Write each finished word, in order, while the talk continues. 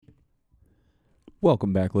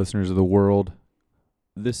Welcome back, listeners of the world.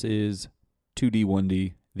 This is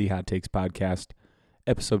 2D1D, the Hot Takes Podcast,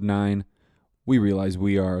 episode 9. We realize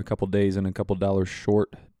we are a couple days and a couple dollars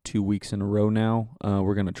short, 2 weeks in a row now.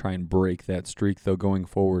 We're going to try and break that streak, though, going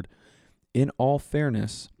forward. In all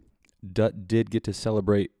fairness, Dutt did get to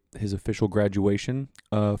celebrate his official graduation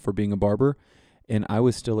for being a barber, and I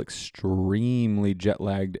was still extremely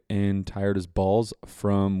jet-lagged and tired as balls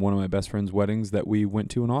from one of my best friend's weddings that we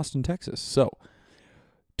went to in Austin, Texas. So,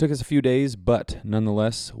 took us a few days, but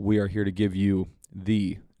nonetheless, we are here to give you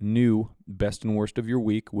the new best and worst of your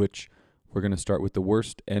week, which we're going to start with the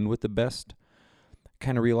worst, end with the best.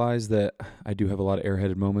 Kind of realize that I do have a lot of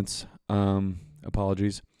airheaded moments.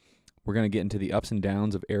 Apologies. We're going to get into the ups and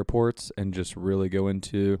downs of airports and just really go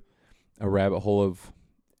into a rabbit hole of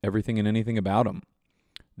everything and anything about them.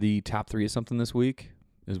 The top 3 of something this week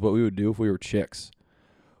is what we would do if we were chicks.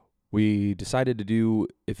 We decided to do,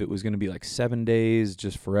 if it was going to be like 7 days,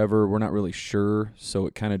 just forever. We're not really sure, so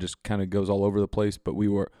it kind of goes all over the place, but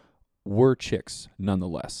we're chicks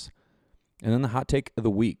nonetheless. And then the hot take of the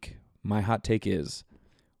week. My hot take is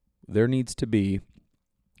there needs to be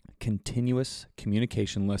continuous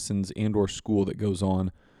communication lessons and or school that goes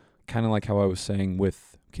on, kind of like how I was saying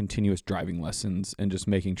with continuous driving lessons and just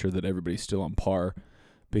making sure that everybody's still on par,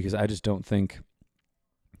 because I just don't think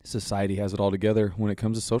society has it all together when it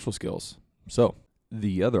comes to social skills. So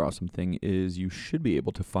the other awesome thing is you should be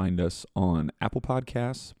able to find us on Apple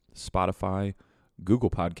Podcasts, Spotify, Google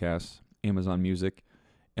Podcasts, Amazon Music,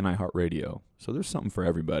 and iHeartRadio. So there's something for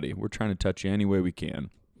everybody. We're trying to touch you any way we can.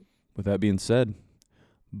 With that being said,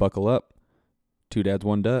 buckle up. 2 dads,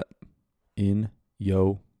 1 Dutt in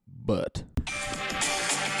yo butt.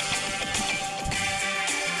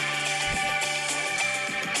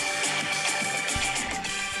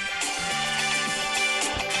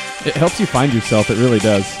 It helps you find yourself. It really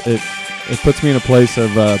does. It puts me in a place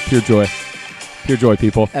of pure joy. Pure joy,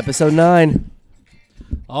 people. Episode 9.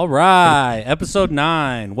 All right. Episode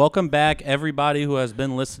 9. Welcome back, everybody who has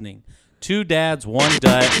been listening. 2 dads, 1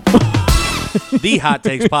 Dutt. The Hot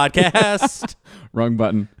Takes Podcast. Wrong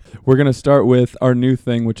button. We're going to start with our new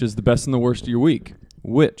thing, which is the best and the worst of your week,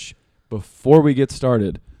 which, before we get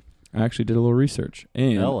started, I actually did a little research.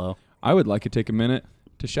 And Hello. I would like to take a minute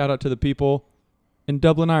to shout out to the people in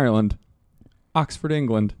Dublin, Ireland, Oxford,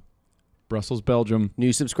 England, Brussels, Belgium,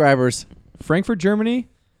 New subscribers. Frankfurt, Germany,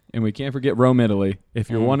 and we can't forget Rome, Italy. If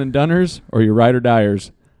you're one and doneers or you're ride or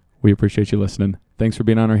diers, we appreciate you listening. Thanks for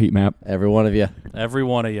being on our heat map. Every one of you. Every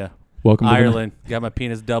one of you. Welcome to Ireland. Got my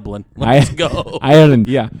penis Dublin. Let's go. Ireland,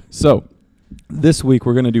 yeah. So this week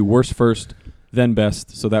we're going to do worst first, then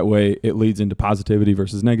best, so that way it leads into positivity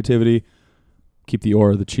versus negativity. Keep the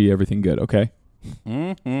aura, the chi, everything good, okay?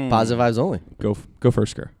 Mm-hmm. Positive vibes only. Go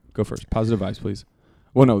first, Sker. Go first. Positive vibes, please.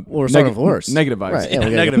 Well, no. We're starting with worst. Negative vibes. Right, yeah,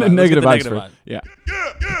 Negative vibes. Negative vibes. Negative first. Yeah.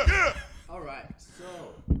 All right.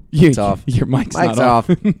 So It's off. Your mic's Mic's not off.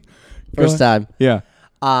 First time. Yeah.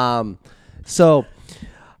 So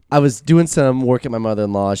I was doing some work at my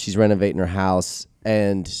mother-in-law. She's renovating her house,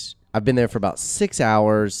 and I've been there for about 6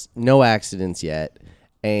 hours. No accidents yet,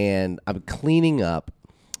 and I'm cleaning up,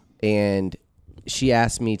 and she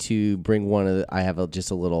asked me to bring I have just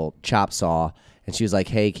a little chop saw, and she was like,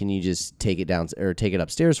 "Hey, can you just take it down or take it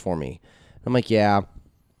upstairs for me?" I'm like, "Yeah."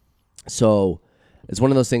 So it's one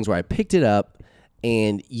of those things where I picked it up,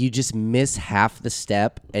 and you just miss half the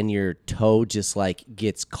step, and your toe just like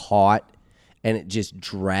gets caught, and it just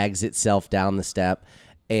drags itself down the step.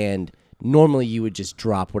 And normally you would just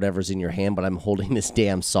drop whatever's in your hand, but I'm holding this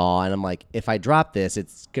damn saw, and I'm like, if I drop this,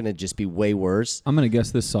 it's gonna just be way worse. I'm going to guess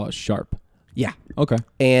this saw is sharp. Yeah. Okay.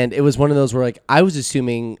 And it was one of those where, like, I was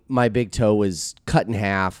assuming my big toe was cut in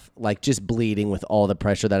half, like just bleeding with all the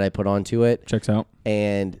pressure that I put onto it. Checks out.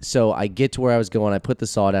 And so I get to where I was going. I put the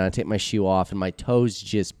saw down. I take my shoe off, and my toe's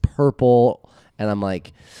just purple. And I'm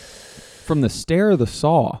like, from the stair of the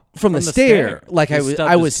saw. from the stair. Like He I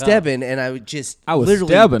stubbed was his toe. stepping, and I would just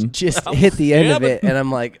literally stabbing. just hit the end of it, and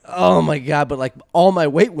I'm like, oh my God! But like all my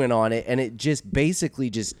weight went on it, and it just basically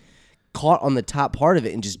just caught on the top part of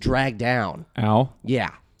it and just dragged down. Ow. Yeah.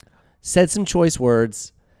 Said some choice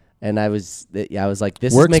words, and I was like,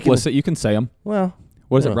 this We're is making explicit. You can say them. Well,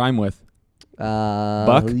 What does it rhyme with?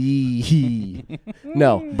 Buck?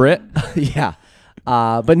 No. Brit? Yeah.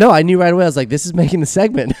 But no, I knew right away. I was like, this is making the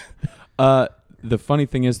segment. The funny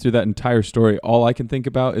thing is, through that entire story, all I can think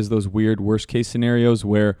about is those weird worst case scenarios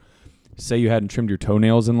where, say you hadn't trimmed your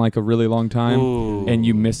toenails in like a really long time. Ooh. And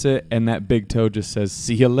you miss it, and that big toe just says,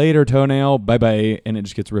 "See you later, toenail, bye-bye," and it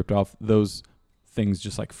just gets ripped off. Those things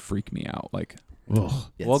just like freak me out. Like, ugh.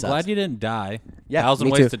 It Well, sucks. glad you didn't die. Yeah, 1,000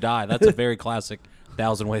 me Ways too. to Die. That's a very classic.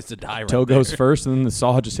 1,000 Ways to Die right Toe there. goes first, and then the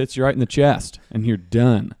saw just hits you right in the chest, and you're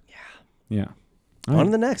done. Yeah. All On right. to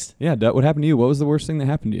the next. Yeah, Dut, what happened to you? What was the worst thing that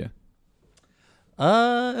happened to you?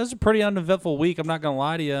 It was a pretty uneventful week. I'm not gonna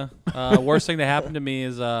lie to you. Worst thing that happened to me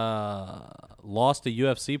is lost a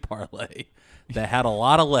UFC parlay that had a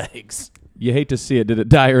lot of legs. You hate to see it. Did it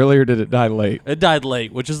die early or did it die late? It died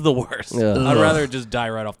late, which is the worst. Ugh. I'd rather it just die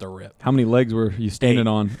right off the rip. How many legs were you standing 8.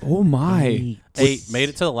 on? Oh, my. 8 made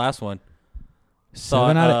it to the last one.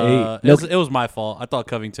 7 out of 8. It was my fault. I thought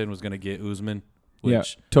Covington was gonna get Usman, which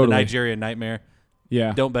Yeah, totally. the Nigerian nightmare.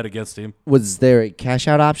 Yeah. Don't bet against him. Was there a cash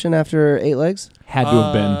out option after 8 legs? Had to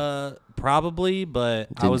have been. Probably, but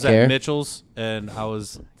I Didn't was care? at Mitchell's and I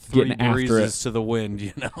was 3 Getting after breezes it. to the wind,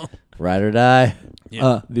 you know. Ride or die.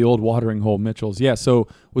 Yeah. The old watering hole Mitchell's. Yeah, so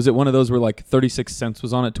was it one of those where like 36 cents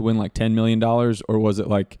was on it to win like $10 million, or was it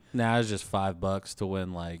like, Nah, it's just $5 to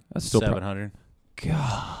win like That's still 700.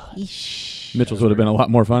 God, Mitchell's would have been a lot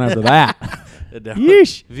more fun after that. It definitely-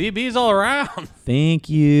 Yeesh. VB's all around. Thank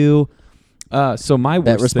you. So my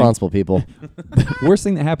Bet worst responsible, people. worst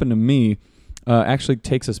thing that happened to me actually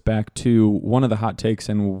takes us back to one of the hot takes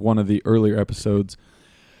in one of the earlier episodes.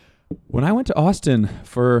 When I went to Austin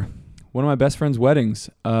for one of my best friend's weddings,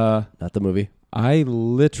 Not the movie. I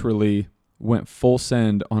literally went full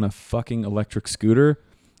send on a fucking electric scooter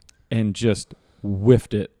and just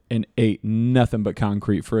whiffed it and ate nothing but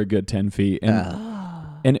concrete for a good 10 feet.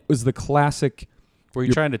 And it was the classic, Were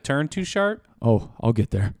you trying to turn too sharp? oh, I'll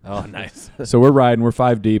get there. Oh, nice. So we're riding. We're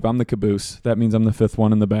 5 deep. I'm the caboose. That means I'm the 5th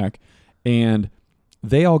one in the back. And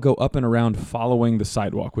they all go up and around following the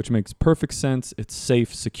sidewalk, which makes perfect sense. It's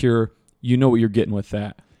safe, secure. You know what you're getting with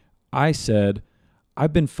that. I said,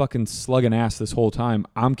 I've been fucking slugging ass this whole time.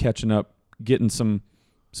 I'm catching up, getting some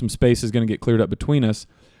space is going to get cleared up between us.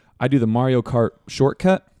 I do the Mario Kart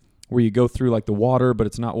shortcut where you go through like the water, but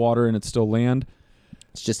it's not water and it's still land.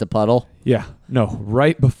 It's just a puddle. Yeah, no,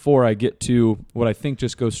 right before I get to what I think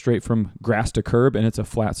just goes straight from grass to curb and it's a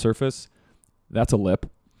flat surface, that's a lip.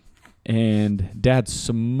 And Dad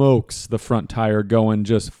smokes the front tire going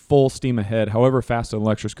just full steam ahead, however fast an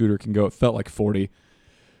electric scooter can go. It felt like 40.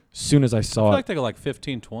 Soon as I I saw feel it, like they go like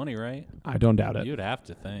 15, 20, right? I don't doubt it. You'd have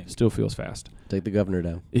to think. Still feels fast. Take the governor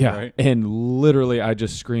down. Yeah, Right. and literally I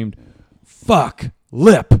just screamed, fuck,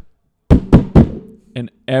 lip. And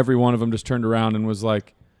every one of them just turned around and was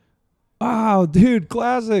like, wow, dude,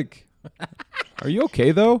 classic. Are you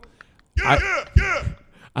okay, though?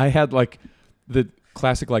 I had like the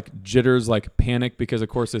classic like jitters, like panic, because of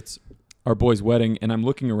course it's our boy's wedding and I'm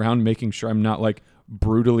looking around making sure I'm not like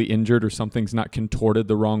brutally injured or something's not contorted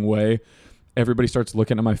the wrong way. Everybody starts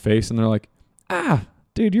looking at my face and they're like,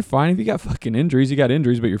 dude, you're fine. If you got fucking injuries, you got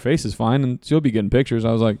injuries, but your face is fine and you'll be getting pictures.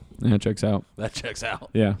 I was like, checks out. That checks out.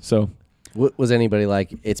 Yeah, so Was anybody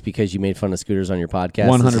like, it's because you made fun of scooters on your podcast?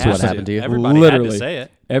 100%. This is what happened to you? Everybody had Literally. to say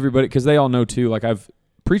it. everybody, because they all know too, like I've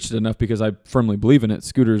preached it enough because I firmly believe in it.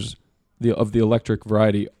 Scooters of the electric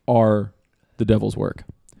variety are the devil's work.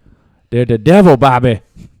 They're the devil, Bobby.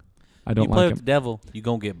 I don't You play like with him. the devil, you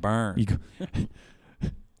gonna get burned. You go-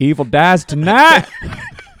 Evil dies tonight.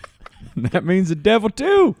 That means the devil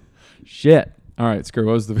too. Shit. All right, Screw,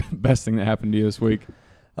 what was the best thing that happened to you this week?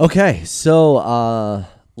 Okay, so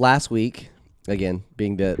last week, again,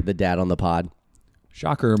 being the dad on the pod,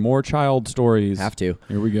 Shocker, more child stories. have to.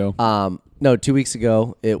 Here we go. No, 2 weeks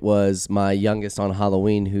ago, it was my youngest on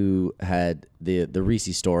Halloween who had the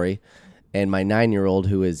Reese story, and my 9-year-old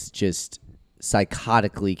who is just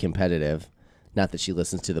psychotically competitive. Not that she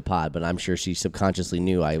listens to the pod, but I'm sure she subconsciously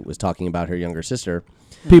knew I was talking about her younger sister.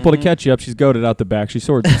 People to catch you up, she's goated out the back. She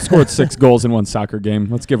scored 6 goals in one soccer game.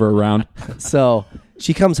 Let's give her a round. So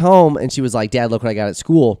she comes home and she was like, Dad, look what I got at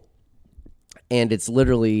school. And it's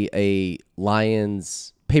literally a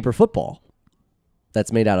Lions paper football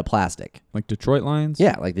that's made out of plastic. Like Detroit Lions?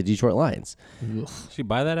 Yeah, like the Detroit Lions. She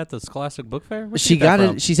buy that at the Scholastic Book Fair? Where'd She get that got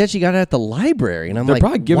from? it. She said she got it at the library, and I'm They're like,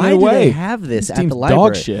 probably giving why it away. do they have this This at the team's library?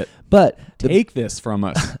 dog shit. But the, Take this from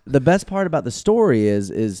us. the best part about the story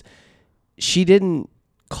is she didn't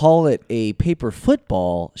call it a paper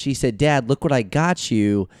football. She said, Dad, look what I got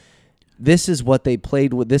you. This is what they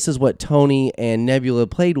played with. This is what Tony and Nebula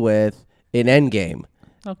played with in Endgame.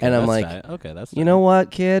 Okay, and I'm that's like, fat. Okay, that's You know what,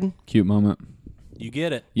 kid? Cute moment. You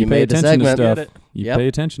get it. You pay made the attention to segment. stuff. Get it. You Yep. pay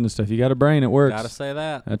attention to stuff. You got a brain. It works. Gotta say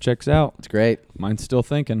that. That checks out. It's great. Mine's still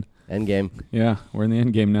thinking. Endgame. Yeah, we're in the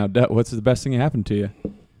end game now. What's the best thing that happened to you?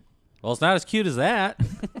 Well, it's not as cute as that,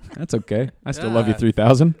 That's okay. I still love you God.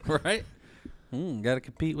 3,000. right? Got to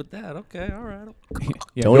compete with that. Okay, all right.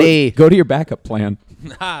 Yeah, Tony. go to your backup plan.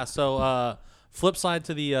 So flip side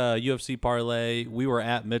to the UFC parlay, we were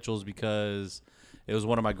at Mitchell's because it was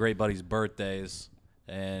one of my great buddy's birthdays,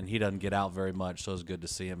 and he doesn't get out very much, so it's good to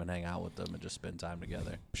see him and hang out with them and just spend time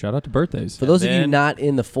together. Shout out to birthdays. For those of you then- not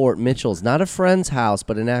in the Fort, Mitchell's not a friend's house,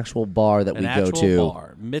 but an actual bar that An we go actual to.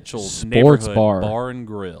 bar, Mitchell's Sports Neighborhood bar. and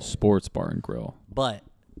Grill. Sports Bar and Grill. But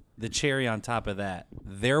the cherry on top of that,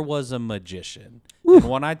 there was a magician. And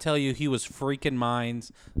when I tell you he was freaking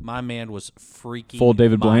minds, my man was freaking Full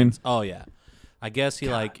David minds. Oh, yeah. I guess he,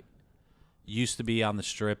 used to be on the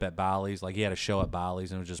Strip at Bolly's. Like, he had a show at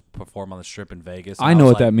Bolly's and would just perform on the Strip in Vegas. And I know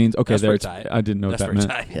was what that like, means. Okay, that's there. pretty tight. I didn't know what That's that pretty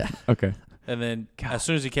meant. tight. Yeah. Okay. And then as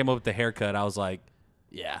soon as he came up with the haircut, I was like,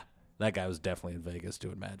 yeah, that guy was definitely in Vegas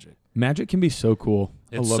doing magic. Magic can be so cool.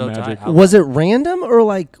 It's I love so magic. tight. Was it random or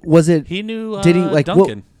was it? He knew Did he, like, what-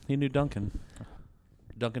 Duncan. He knew Duncan.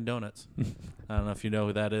 Dunkin' Donuts. I don't know if you know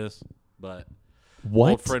who that is, but What?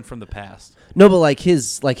 old friend from the past. No, but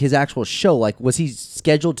his actual show. Was he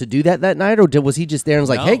scheduled to do that night, or was he just there and was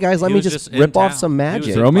like, No, "Hey guys, let he me was just just in rip off town. some He was magic"?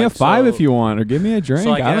 in- Throw me a like, 5 so- if you want, or give me a drink.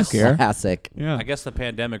 I I, don't guess- care. Classic. Yeah. I guess the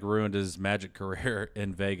pandemic ruined his magic career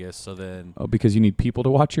in Vegas. So then, Oh, because you need people to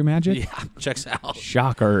watch your magic? yeah, checks out.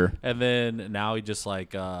 Shocker. And then now he just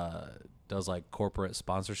does corporate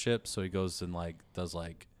sponsorships. So he goes and does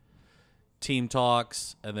team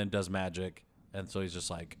talks and then does magic. And so he's just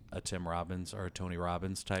like a Tim Robbins or a Tony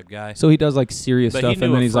Robbins type guy. So he does serious But he stuff, knew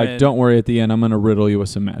and then a he's like, friend- "Don't worry, at the end, I'm gonna riddle you with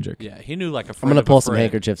some magic." Yeah, he knew a friend I'm gonna of pull a some friend.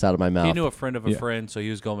 handkerchiefs out of my mouth. He knew a friend of a Yeah. friend, so he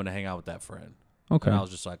was going to hang out with that friend. Okay. And I was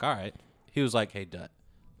just like, all right. He was like, hey, Dut,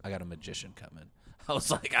 I got a magician coming. I was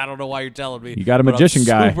like, I don't know why you're telling me. You got a but I'm magician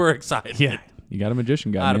guy. Super excited. Yeah. You got a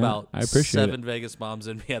magician guy. I had man. about I appreciate 7 it. Vegas moms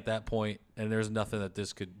in me at that point, and there's nothing that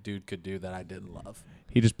this dude could do that I didn't love.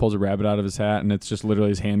 He just pulls a rabbit out of his hat, and it's just literally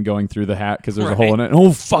his hand going through the hat because there's a Right. hole in it.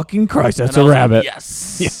 Oh, fucking Christ, that's And I a was like, rabbit.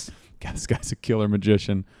 yes. God, this guy's a killer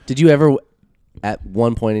magician. Did you ever, at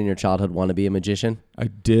one point in your childhood, want to be a magician? I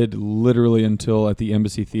did literally until at the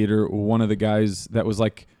Embassy Theater, one of the guys that was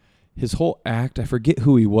his whole act, I forget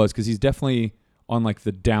who he was because he's definitely on the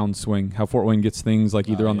downswing, how Fort Wayne gets things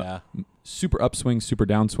either on the super upswing, super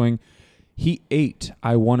downswing. He ate,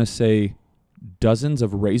 I want to say, dozens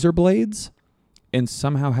of razor blades and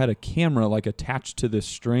somehow had a camera attached to this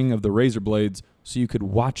string of the razor blades so you could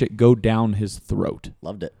watch it go down his throat.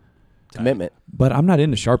 Loved it. Commitment. But I'm not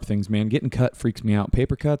into sharp things, man. Getting cut freaks me out.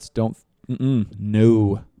 Paper cuts, don't.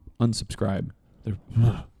 No. Unsubscribe.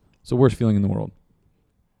 It's the worst feeling in the world.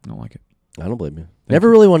 I don't like it. I don't blame you. Never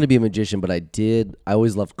really wanted to be a magician, but I did. I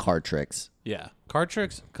always loved card tricks. Yeah. Card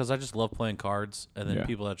tricks, because I just love playing cards. And then Yeah.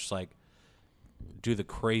 people that just do the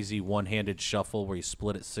crazy one-handed shuffle where you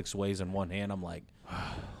split it 6 ways in one hand. I'm like,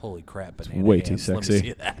 holy crap. Banana Way too hands. Let me sexy.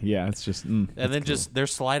 see that. Yeah, it's just. And then just their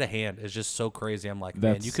sleight of hand is just so crazy. I'm like, man,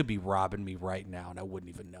 That's- you could be robbing me right now and I wouldn't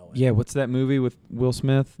even know it. Yeah, what's that movie with Will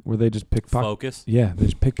Smith where they just pickpocket? Focus. Yeah, they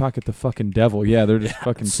just pickpocket the fucking devil. Yeah, they're just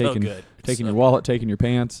fucking so taking good. taking So your wallet, taking your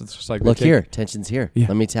pants. It's just like Look they take- here. Tension's here. Yeah.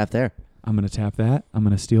 Let me tap there. I'm gonna tap that. I'm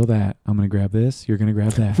gonna steal that. I'm gonna grab this. You're gonna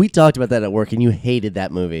grab that We talked about that at work, and you hated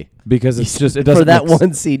that movie. because it's just it doesn't For that make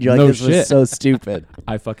one scene, you're like, no this shit. was so stupid.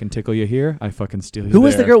 I fucking tickle you here. I fucking steal you. Who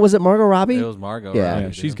was the there. girl? Was it Margot Robbie? It was Margot. Yeah. Robbie,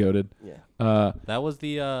 Yeah, she's dude. goated. Yeah. That was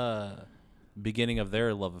the beginning of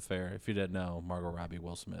their love affair. If you didn't know, Margot Robbie,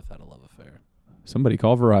 Will Smith had a love affair. Somebody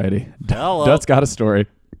call Variety. Hello. Dut's got a story.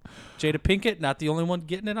 Jada Pinkett, not the only one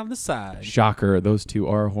getting it on the side. Shocker. Those two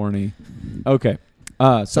are horny. Okay.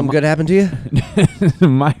 Something good happened to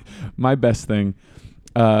you? my best thing.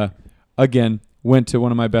 Again, went to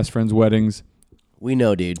one of my best friend's weddings. We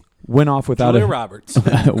know, dude. Went off without Julia a Roberts.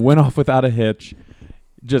 went off without a hitch.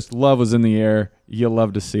 Just love was in the air. You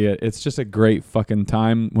love to see it. It's just a great fucking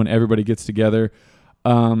time when everybody gets together.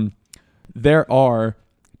 There are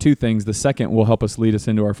 2 things. The second will help us lead us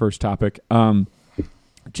into our first topic.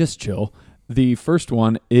 Just chill. The first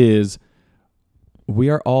one is we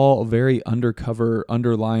are all very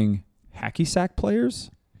underlying hacky sack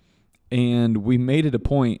players, and we made it a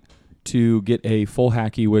point to get a full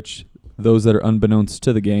hacky, which those that are unbeknownst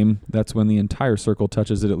to the game, that's when the entire circle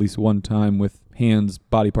touches it at least one time with hands,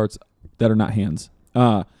 body parts that are not hands.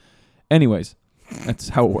 Anyways, that's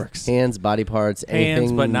how it works. Hands, body parts, Hands,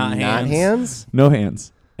 anything but not hands. hands? No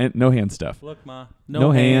hands. And no hand stuff. Look, Ma.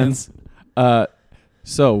 No hands.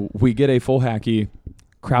 So we get a full hacky.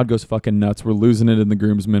 Crowd goes fucking nuts. We're losing it in the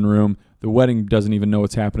groomsmen room. The wedding doesn't even know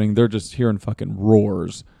what's happening. They're just hearing fucking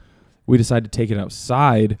roars. We decide to take it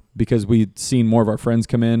outside because we'd seen more of our friends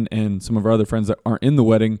come in and some of our other friends that aren't in the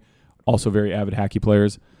wedding, also very avid hacky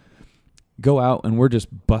players, go out and we're just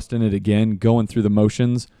busting it again, going through the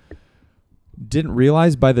motions. Didn't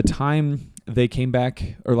realize by the time they came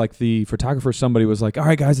back, or the photographer, somebody was like, all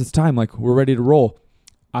right, guys, it's time. We're ready to roll.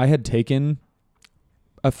 I had taken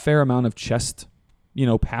a fair amount of chest,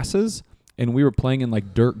 passes, and we were playing in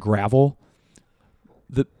like dirt gravel.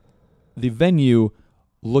 The venue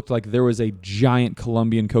looked like there was a giant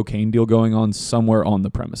Colombian cocaine deal going on somewhere on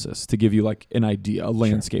the premises, to give you like an idea, a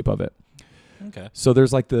landscape of it. Okay. So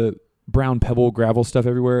there's like the brown pebble gravel stuff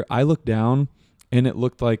everywhere. I looked down and it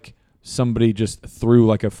looked like somebody just threw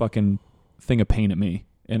like a fucking thing of paint at me,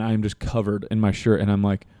 and I'm just covered in my shirt, and I'm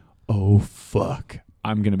like, oh fuck,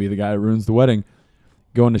 I'm going to be the guy that ruins the wedding.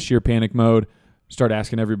 Go into sheer panic mode, start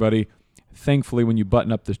asking everybody. Thankfully, when you button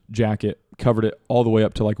up the jacket, covered it all the way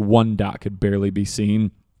up to like one dot could barely be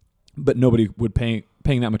seen, but nobody would paying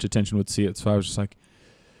that much attention would see it. So I was just like,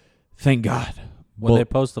 thank God. When they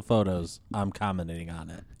post the photos, I'm commenting on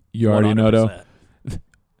it. You already know, though. 100%.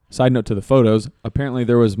 Side note to the photos, apparently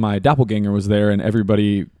there was my doppelganger was there, and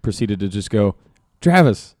everybody proceeded to just go,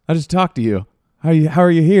 Travis, I just talked to you. How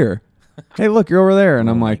are you here? Hey, look, you're over there. And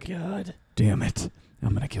I'm like, God. damn it, I'm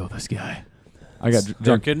going to kill this guy. I got There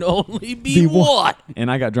drunk, can only be one. and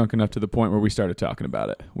I got drunk enough to the point where we started talking about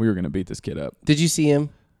it. We were going to beat this kid up. Did you see him?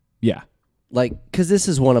 Yeah. Like, because this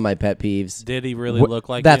is one of my pet peeves. Did he really What- look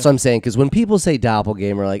like That's you? what I'm saying. Because when people say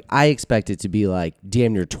doppelganger, like I expect it to be like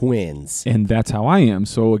damn near twins. And that's how I am.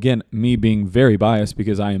 So, again, me being very biased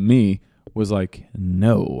because I am me was like,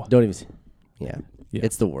 no. Don't even. Yeah, Yeah.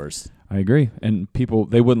 it's the worst. I agree. And people,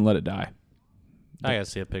 they wouldn't let it die. I gotta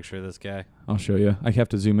see a picture of this guy. I'll show you. I have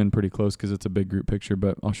to zoom in pretty close because it's a big group picture,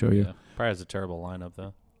 but I'll show you. Yeah. Probably has a terrible lineup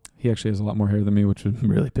though. He actually has a lot more hair than me, which would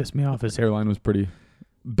really pissed me off. His hairline was pretty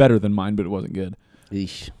better than mine, but it wasn't good.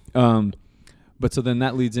 Eesh. But so then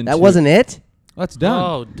that leads into That wasn't it. that's done.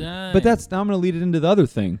 Oh, dang. But that's now I'm gonna lead it into the other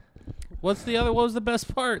thing. What's the other? What was the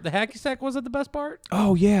best part? The hacky sack wasn't the best part.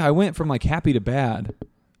 Oh yeah, I went from like happy to bad.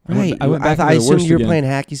 Right. I went back I into the assumed worst you were again. playing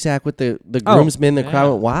hacky sack with the Oh, groomsmen. The crowd yeah.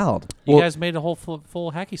 went wild. You Well- guys made a whole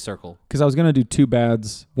full hacky circle. Because I was gonna do two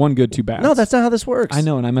bads, one good, two bads. No, that's not how this works. I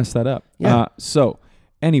know, and I messed that up. Yeah. So,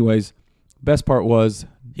 anyways, best part was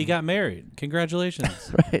He got married.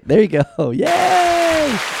 Congratulations. Right. There you go.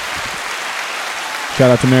 Yay! shout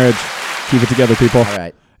out to marriage. Keep it together, people. All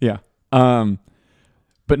right. Yeah.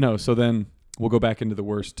 But no. So then we'll go back into the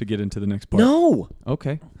worst to get into the next part. No.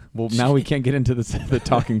 Okay. Well, now we can't get into the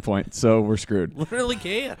talking point, so we're screwed. Literally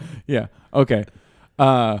can't. Yeah. Okay.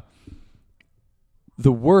 The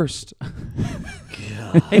worst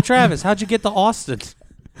Hey Travis, how'd you get to Austin?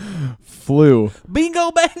 flu.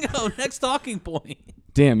 Bingo bango. Next talking point.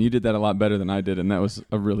 Damn, you did that a lot better than I did, and that was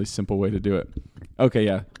a really simple way to do it. Okay,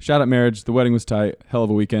 yeah. Shout out marriage. The wedding was tight. Hell of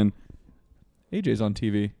a weekend. AJ's on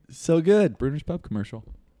TV. So good. Bruner's Pub commercial.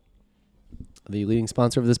 The leading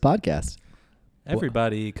sponsor of this podcast.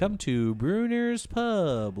 Everybody, come to Bruner's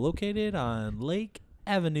Pub, located on Lake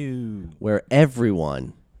Avenue. Where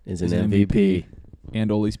everyone is an Is an MVP.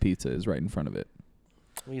 And Oli's Pizza is right in front of it.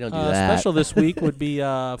 We don't do that. Special this week would be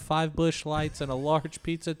 5 Busch Lights and a large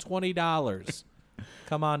pizza, $20.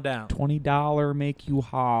 Come on down. $20 make you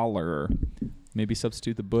holler. Maybe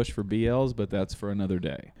substitute the Bush for BLs, but that's for another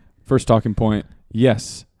day. First talking point.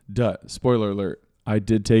 Yes, spoiler alert. I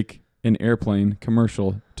did take an airplane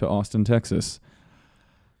commercial to Austin, Texas.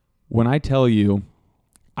 When I tell you,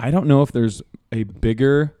 I don't know if there's a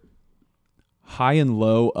bigger high and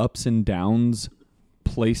low, ups and downs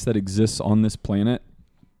place that exists on this planet.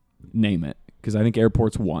 Name it, because I think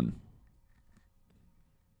airport's one.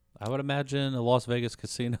 I would imagine a Las Vegas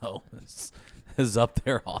casino is up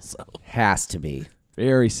there also. Has to be.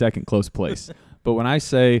 Very second close place. But when I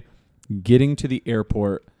say getting to the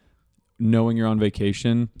airport, knowing you're on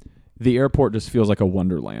vacation, the airport just feels like a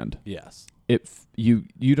wonderland. Yes.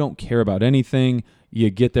 You don't care about anything. You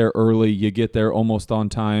get there early. You get there almost on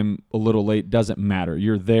time. A little late. Doesn't matter.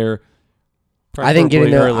 You're there. I think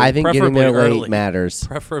getting there. Early. I think getting there Preferably late early. matters.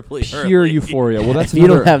 Preferably Pure early. euphoria. Well, that's If you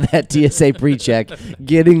don't another. have that TSA pre-check,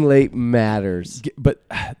 getting late matters. But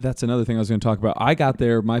that's another thing I was going to talk about. I got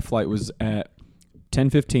there. My flight was at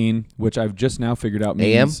 10:15, which I've just now figured out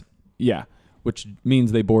means yeah, which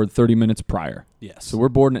means they board 30 minutes prior. Yes. So we're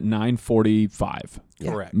boarding at 9:45.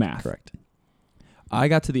 Yeah. Correct. Math. Correct. I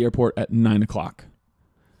got to the airport at 9 o'clock.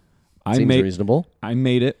 Seems reasonable. I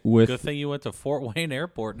made it with. Good thing you went to Fort Wayne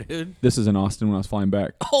Airport, dude. This is in Austin when I was flying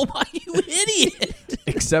back. Oh my, you idiot!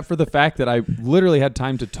 Except for the fact that I literally had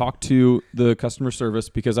time to talk to the customer service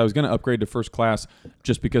because I was going to upgrade to first class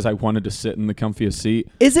just because I wanted to sit in the comfiest seat.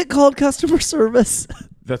 Is it called customer service?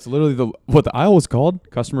 That's literally what the aisle was called,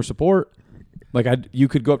 customer support. Like you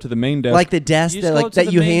could go up to the main desk, Like the desk You that just go like to that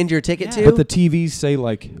the you main- hand your ticket Yeah. to? but the TVs say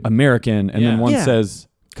like American, and then Yeah. one Yeah. says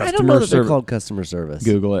customer I don't know that they're service. called customer service.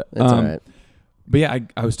 Google it. That's all right. But yeah,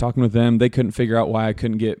 I was talking with them. They couldn't figure out why I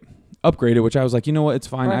couldn't get upgraded, which I was like, you know what? It's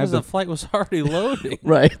fine. I have Because the flight was already loading.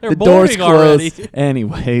 Right. They're The door's boarding already.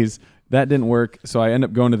 Anyways, that didn't work. So I end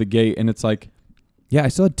up going to the gate, and it's like, yeah, I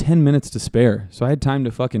still had 10 minutes to spare. So I had time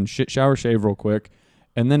to fucking shower, shave real quick.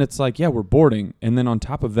 And then it's like, yeah, we're boarding. And then on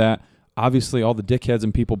top of that, obviously all the dickheads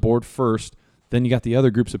and people board first. Then you got the other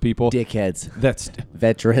groups of people. Dickheads. That's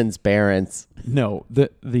Veterans, parents. no,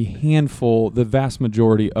 the handful, the vast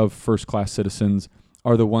majority of first class citizens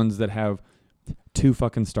are the ones that have 2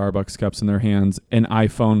 fucking Starbucks cups in their hands, an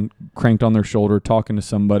iPhone cranked on their shoulder, talking to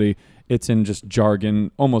somebody. It's in just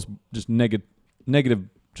jargon, almost just negative,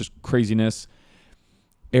 just craziness.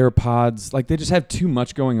 AirPods, like they just have too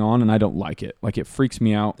much going on, and I don't like it. Like it freaks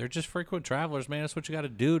me out. They're just frequent travelers, man. That's what you got to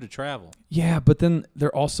do to travel. Yeah, but then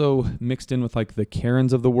they're also mixed in with like the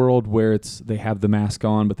Karens of the world, where it's they have the mask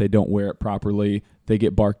on, but they don't wear it properly. They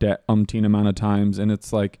get barked at umpteen amount of times, and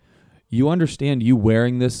it's like, you understand you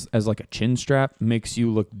wearing this as like a chin strap makes you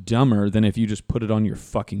look dumber than if you just put it on your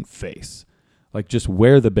fucking face. Like just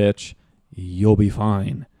wear the bitch, you'll be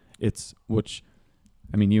fine. It's which,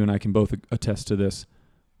 I mean, you and I can both attest to this.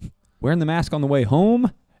 Wearing the mask on the way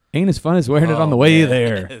home ain't as fun as wearing it on the way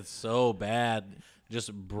there. It's so bad.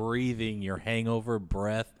 Just breathing your hangover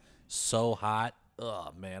breath so hot. Oh,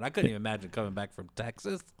 man. I couldn't even imagine coming back from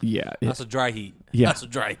Texas. Yeah. That's a dry heat. Yeah. That's a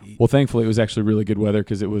dry heat. Well, thankfully, it was actually really good weather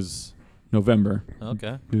because it was November.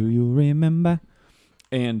 Okay. Do you remember?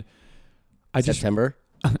 And I September?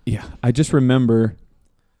 I just remember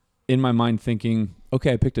in my mind thinking,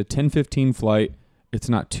 okay, I picked a 10:15 flight. It's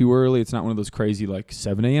not too early. It's not one of those crazy like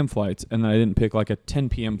 7 a.m. flights. And then I didn't pick like a 10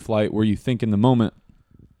 p.m. flight where you think in the moment,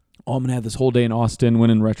 oh, I'm going to have this whole day in Austin, when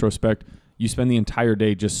in retrospect, you spend the entire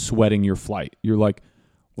day just sweating your flight. You're like,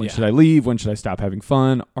 when should I leave? When should I stop having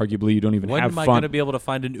fun? Arguably, you don't even when have am fun. I going to be able to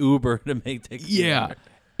find an Uber to take you there?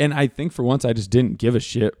 And I think for once I just didn't give a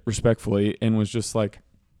shit, respectfully, and was just like,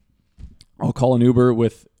 I'll call an Uber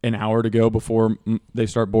with an hour to go before they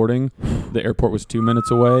start boarding. The airport was 2 minutes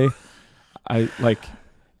away.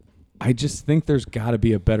 I just think there's got to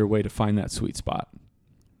be a better way to find that sweet spot.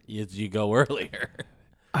 You go earlier.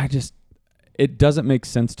 It doesn't make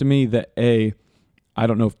sense to me that I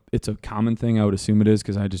don't know if it's a common thing. I would assume it is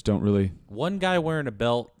because I just don't really. One guy wearing a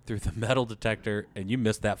belt through the metal detector, and you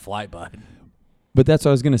missed that flight, bud. But that's what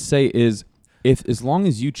I was going to say is as long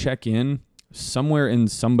as you check in somewhere in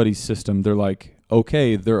somebody's system, they're like,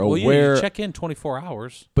 okay, they're aware. You check in 24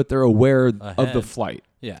 hours. But they're aware of Ahead. the flight.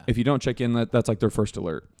 Yeah. If you don't check in, that's like their first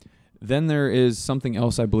alert. Then there is something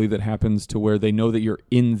else I believe that happens to where they know that you're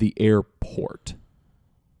in the airport.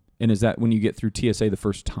 And is that when you get through TSA the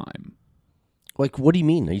first time? Like, what do you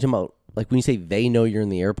mean? Are you talking about, like, when you say they know you're in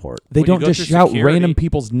the airport? They When you don't go just through shout security- random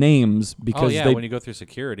people's names because when you go through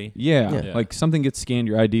security. Yeah, like something gets scanned,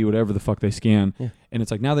 your ID, whatever the fuck they scan. Yeah. And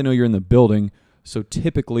it's like now they know you're in the building. So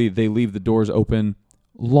typically they leave the doors open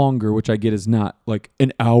longer, which I get is not like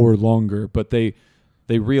an hour longer, but they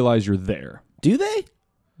realize you're there. Do they?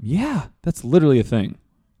 Yeah, that's literally a thing.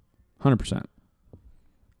 100%.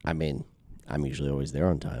 I mean, I'm usually always there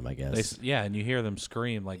on time, I guess. And you hear them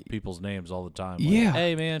scream like people's names all the time. Like, Yeah.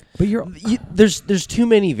 Hey, man. But you're There's too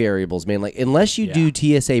many variables, man. Like, unless you do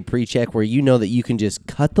TSA pre-check where you know that you can just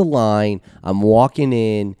cut the line, I'm walking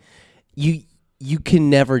in, you can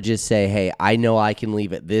never just say, hey, I know I can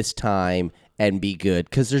leave at this time and be good,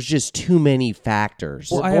 because there's just too many factors.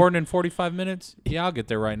 We're born in 45 minutes. Yeah, I'll get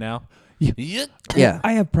there right now. Yeah.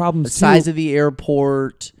 I have problems The size too. of the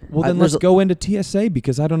airport. Well, then let's go into TSA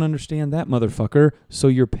because I don't understand that, motherfucker. So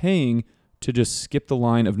you're paying to just skip the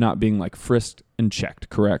line of not being like frisked and checked,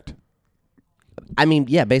 correct? I mean,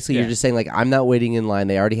 yeah, basically Yeah. you're just saying, like, I'm not waiting in line.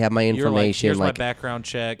 They already have my You're like, information. here's my like, background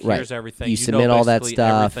check. Right. Here's everything. You know submit all that basically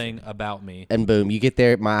stuff. Everything about me. and boom, you get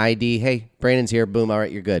there, my ID. Hey, Brandon's here. Boom, all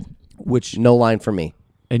right, you're good. Which No line for me.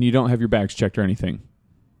 and you don't have your bags checked or anything.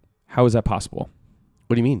 How is that possible?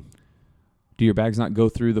 What do you mean? Do your bags not go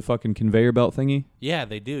through the fucking conveyor belt thingy? Yeah,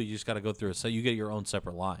 they do. You just got to go through so you get your own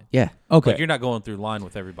separate line. Yeah. Okay. Like you're not going through line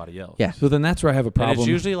with everybody else. Yeah. So then that's where I have a And problem. it's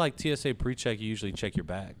usually like TSA pre-check. You usually check your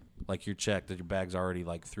bag. Like you check that your bag's already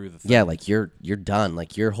like through the thing. Yeah, like you're done.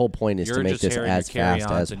 Like your whole point is You're to make just this carrying as your fast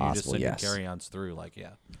carry-ons as and you just possible. send Yes. your carry-ons through. Like, yeah.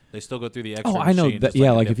 They still go through the X-ray I know machine, that. just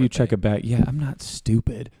Yeah, a like if you different check a thing. bag. Yeah, I'm not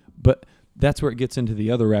stupid. But that's where it gets into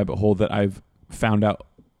the other rabbit hole that I've found out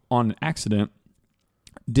on accident.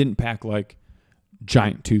 Didn't pack like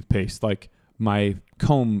giant toothpaste, like my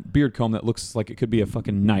beard comb that looks like it could be a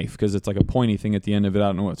fucking knife because it's like a pointy thing at the end of it. I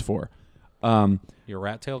don't know what it's for. Your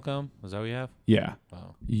rat tail comb? Is that what you have? Yeah.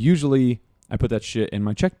 Oh. Usually I put that shit in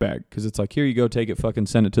my check bag because it's like, here you go, take it, fucking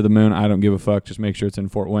send it to the moon. I don't give a fuck. Just make sure it's in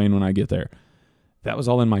Fort Wayne when I get there. That was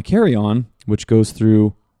all in my carry-on, which goes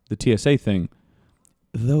through the TSA thing.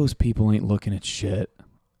 Those people ain't looking at shit.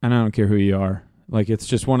 And I don't care who you are. Like, it's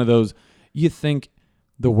just one of those, you think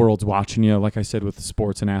the world's watching you, like I said with the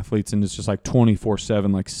sports and athletes, and it's just like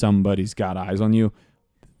 24/7, like somebody's got eyes on you.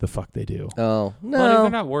 The fuck they do. Oh But if no. they're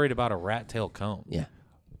not worried about a rat tail comb. Yeah.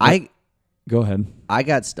 Go ahead. I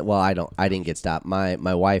got well. I didn't get stopped. My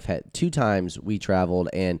wife had 2 times we traveled,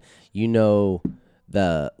 and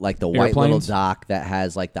the white little Airplanes? dock that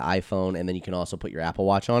has like the iPhone, and then you can also put your Apple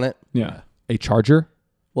Watch on it. Yeah. A charger?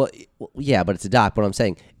 Well, yeah, but it's a dock. But I'm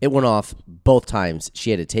saying it went off both times. She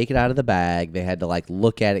had to take it out of the bag. They had to like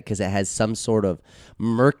look at it because it has some sort of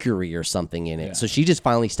mercury or something in it. Yeah. So she just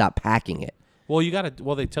finally stopped packing it. Well,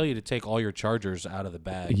 they tell you to take all your chargers out of the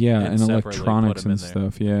bag. Yeah, and separately electronics put 'em and in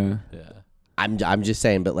there. stuff. Yeah. Yeah. I'm just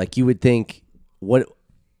saying, but like you would think what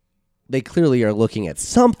they clearly are looking at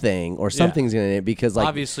something or something's going to because like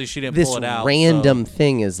Obviously she didn't this pull it out. random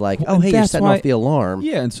thing is like, Well, oh and hey, you're that's setting why- off the alarm.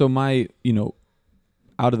 Yeah, and so my,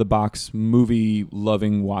 out of the box movie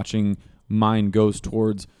loving watching mind goes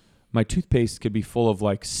towards my toothpaste could be full of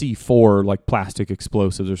like C4 like plastic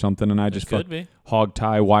explosives or something, and I just could be. hog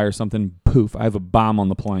tie wire something. Poof! I have a bomb on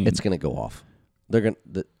the plane. It's going to go off. They're going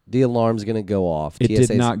the alarm's going to go off. It TSA's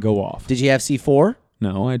did not go off. Did you have C4?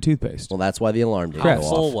 No, I had toothpaste. Well, that's why the alarm didn't How go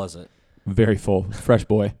full off. was it? Very full, fresh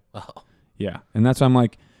boy. Oh. Yeah, and that's why I'm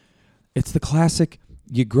like, it's the classic.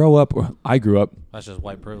 You grow up. Or I grew up. That's just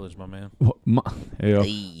white privilege, my man.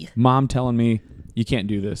 Hey. Mom telling me you can't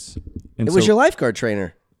do this. And It was so your lifeguard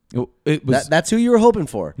trainer. It was That's who you were hoping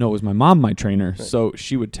for. No, it was my mom, my trainer. So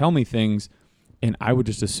she would tell me things, and I would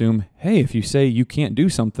just assume, hey, if you say you can't do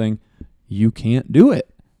something, you can't do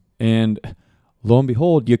it. And lo and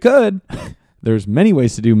behold, you could. There's many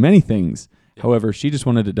ways to do many things. However, she just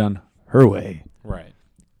wanted it done her way. Right.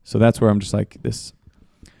 So that's where I'm just like,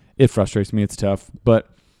 it frustrates me. It's tough. But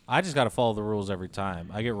I just got to follow the rules every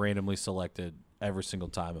time. I get randomly selected every single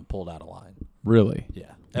time and pulled out of line. really,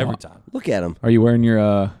 Yeah. Every Wow. time. Look at him. are you wearing your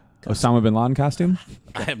Osama bin Laden costume?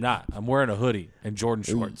 I am not. I'm wearing a hoodie and Jordan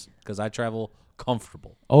shorts because I travel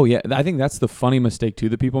comfortable. Oh, yeah. I think that's the funny mistake, too,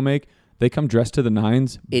 that people make. They come dressed to the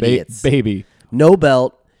nines. Idiots. Baby. No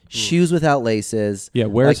belt, shoes without laces. Yeah,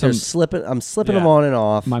 wear like they're some- slipping. I'm slipping Yeah. them on and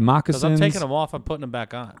off. My Because moccasins. I'm taking them off, I'm putting them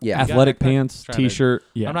back on. Yeah. You gotta athletic act like pants, trying to- T-shirt.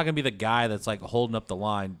 Yeah. I'm not going to be the guy that's like holding up the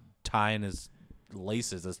line, tying his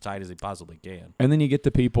laces as tight as he possibly can. And then you get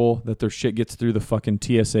the people that their shit gets through the fucking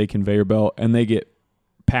TSA conveyor belt and they get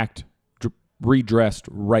packed, redressed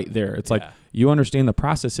right there. It's like, Yeah. you understand the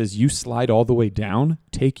process is you slide all the way down,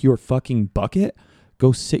 take your fucking bucket,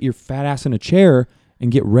 go sit your fat ass in a chair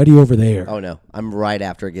and get ready over there. Oh no, I'm right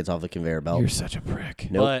after it gets off the conveyor belt. You're such a prick.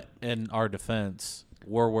 Nope. But in our defense,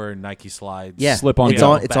 we're wearing Nike slides. Yeah, Slip on It's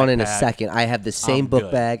go. on. It's on in a Backpack. second. I have the same book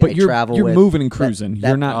good. bag. But I you're travel with. moving and cruising. That-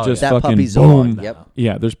 You're not oh, just that fucking puppy's boom. on. Yep.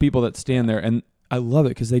 Yeah, there's people that stand there and I love it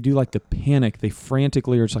because they do like the panic. They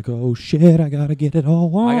frantically are just like, oh shit, I gotta get it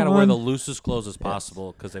all on. I got to wear the loosest clothes as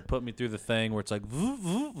possible because they put me through the thing where it's like, voo,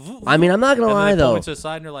 voo, voo, I mean, I'm not gonna and then lie they pull though. me to the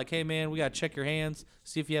side and they're like, hey man, we got to check your hands,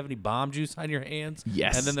 see if you have any bomb juice on your hands.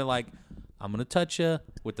 Yes. And then they're like, I'm going to touch you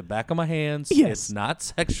with the back of my hands. Yes. It's not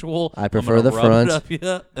sexual. I I'm prefer gonna the rub front. It up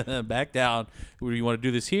you and then back down. Do you want to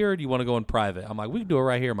do this here or do you want to go in private? I'm like, we can do it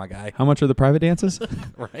right here, my guy. How much are the private dances?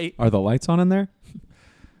 Right? Are the lights on in there?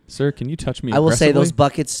 Sir, can you touch me I will say aggressively? those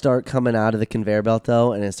buckets start coming out of the conveyor belt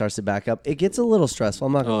though, and it starts to back up. It gets a little stressful.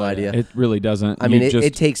 I'm not gonna Oh, lie to yeah. you. It really doesn't. I mean, You it, just,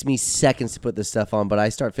 it takes me seconds to put this stuff on, but I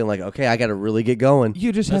start feeling like, okay, I got to really get going.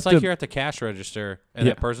 you just It's have like to. you're at the cash register and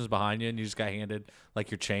Yeah. that person's behind you and you just got handed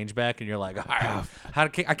like your change back and you're like, all right,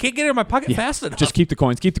 I can't get it in my pocket fast enough. Just keep the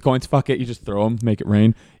coins. Keep the coins. Fuck it. You just throw them. Make it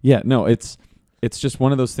rain. Yeah. No. It's just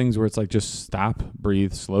one of those things where it's like just stop,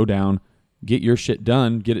 breathe, slow down, get your shit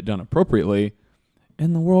done, get it done appropriately,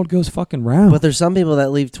 and the world goes fucking round. But there's some people that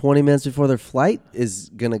leave 20 minutes before their flight is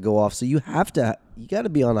gonna go off, so you got to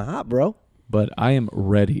be on the hop, bro. But I am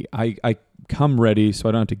ready. I come ready so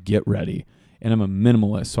I don't have to get ready. And I'm a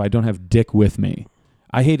minimalist, so I don't have dick with me.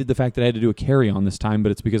 I hated the fact that I had to do a carry-on this time,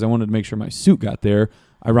 but it's because I wanted to make sure my suit got there.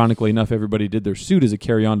 Ironically enough, everybody did their suit as a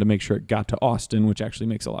carry-on to make sure it got to Austin, which actually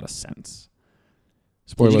makes a lot of sense.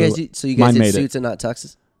 Spoiler Did you guys alert. so you guys Mine did made suits and not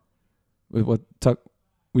tuxes? What tuck?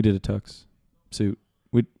 We did a tux suit.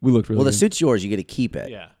 We looked really Well, the good. suit's yours. You get to keep it.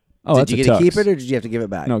 yeah. Oh, did that's you a get to keep tux. it, or did you have to give it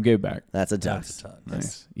back? No, gave it back. That's a That's tux. a tux.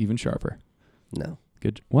 Nice. Even sharper. No,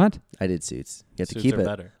 Good. What? I did suits. You have to Suits keep are it.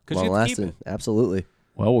 better. 'Cause Long you have to keep lasting. it. Absolutely.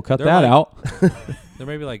 Well, we'll cut They're that like- out. There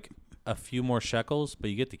may be like a few more shekels, but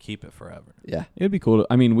you get to keep it forever. Yeah. It'd be cool.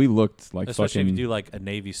 I mean, we looked like Especially if fucking you do like a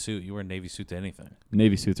Navy suit. You wear a Navy suit to anything.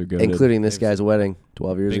 Navy suits are good. Including this Maybe guy's wedding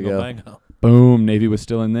 12 years Bingo ago. bango. Boom. Navy was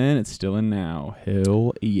still in then. It's still in now.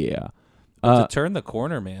 Hell yeah. To turn the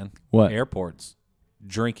corner, man. What? Airports.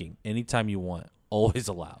 Drinking anytime you want. Always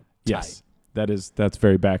allowed. Yes. that's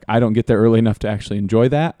very back. I don't get there early enough to actually enjoy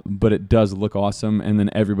that, but it does look awesome. And then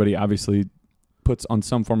everybody obviously puts on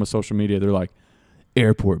some form of social media. They're like,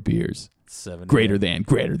 airport beers, 70. greater than.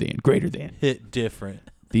 Hit different.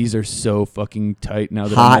 These are so fucking tight now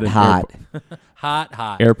that Hot, I'm at hot.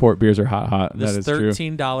 Hot. Airport beers are hot. This that is true.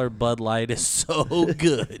 $13 Bud Light is so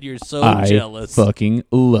good. You're so I jealous. fucking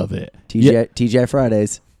love it. TGI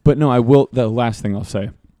Fridays. But no, I will. The last thing I'll say,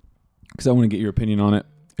 because I want to get your opinion on it.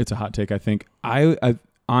 It's a hot take, I think. I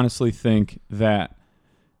honestly think that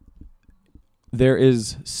there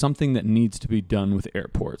is something that needs to be done with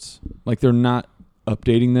airports. Like, they're not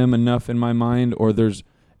updating them enough in my mind, or there's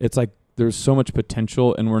so much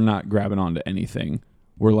potential and we're not grabbing onto anything.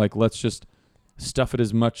 We're like, let's just stuff it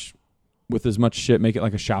with as much shit, make it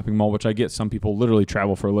like a shopping mall, which I get some people literally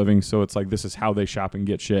travel for a living, so it's like this is how they shop and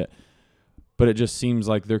get shit. But it just seems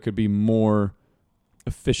like there could be more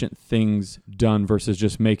efficient things done versus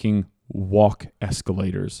just making walk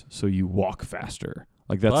escalators so you walk faster.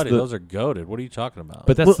 Like, that's Buddy, those are goated. What are you talking about?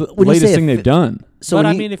 But that's Well, the when you latest say thing they've done. So but when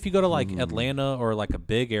I you- mean, if you go to like Atlanta or like a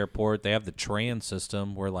big airport, they have the train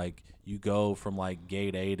system where like you go from like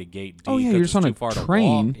gate A to gate D. Oh, yeah, 'cause you're it's just on too a far to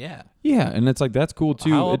train. walk. Yeah. Yeah, and it's like that's cool too.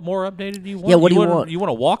 How more updated do you want? Yeah, what do you wanna- want? You want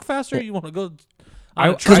to walk faster? Or you want to go?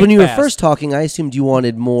 Because when you were first talking, I assumed you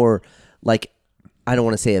wanted more, like, I don't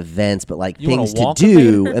want to say events, but like You want a things to walk do.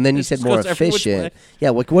 elevator? And then you It said just more goes every which efficient. way. Yeah,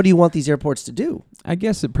 what do you want these airports to do? I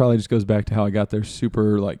guess it probably just goes back to how I got there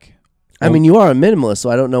super like. I mean, you are a minimalist,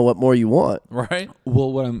 so I don't know what more you want. right?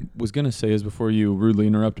 Well, what I was going to say is, before you rudely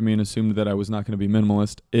interrupted me and assumed that I was not going to be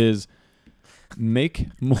minimalist, is make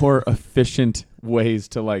more efficient ways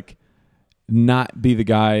to like not be the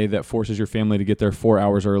guy that forces your family to get there 4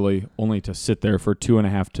 hours early, only to sit there for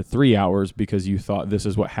 2.5 to 3 hours because you thought this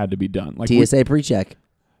is what had to be done. Like, TSA pre-check.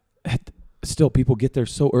 still, people get there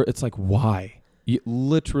so early. It's like, why? You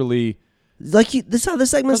literally. Like this is how the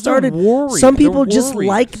segment 'Cause they're started. worried. Some They're people just worried.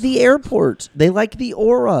 like the airport. They like the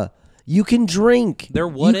aura. You can drink. They're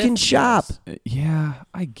what you can if shop. yes. Yeah,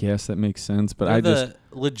 I guess that makes sense, but They're I just.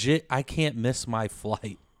 legit. I can't miss my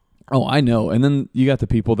flight. Oh, I know. And then you got the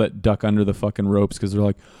people that duck under the fucking ropes because they're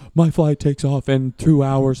like, my flight takes off in 2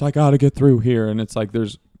 hours. I got to get through here. And it's like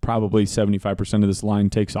there's probably 75% of this line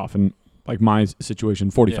takes off in, like my situation,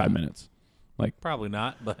 45 Yeah. minutes. Probably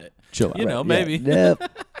not, but Chill out. you know, Yeah, maybe. yeah.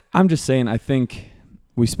 I'm just saying, I think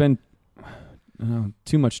we spend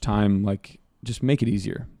too much time, like, just make it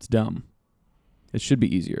easier. It's dumb. It should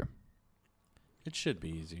be easier. It should be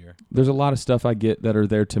easier. There's a lot of stuff I get that are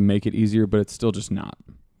there to make it easier, but it's still just not.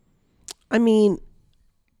 I mean,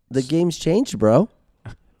 the game's changed, bro.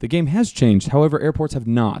 The game has changed. However, airports have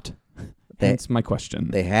not. They- Hence my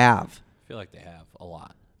question. They have. I feel like they have a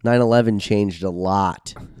lot. 9/11 changed a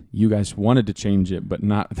lot. You guys wanted to change it, but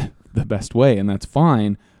not the best way, and that's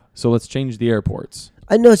fine. So let's change the airports.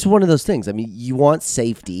 I know it's one of those things. I mean, you want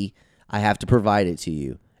safety. I have to provide it to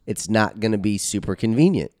you. It's not going to be super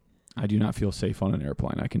convenient. I do not feel safe on an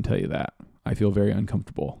airplane. I can tell you that. I feel very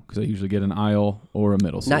uncomfortable because I usually get an aisle or a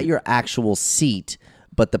middle seat. Not your actual seat,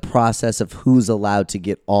 but the process of who's allowed to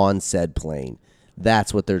get on said plane.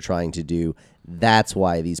 That's what they're trying to do. That's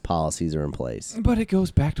why these policies are in place. But it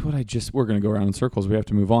goes back to what we're going to go around in circles. We have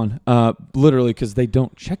to move on. Literally, because they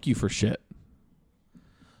don't check you for shit.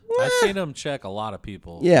 I've seen them check a lot of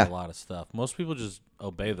people. Yeah. For a lot of stuff. Most people just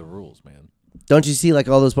obey the rules, man. Don't you see like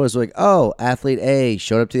all those posts like, oh, athlete A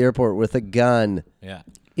showed up to the airport with a gun. Yeah.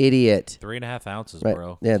 Idiot. 3.5 ounces, Right.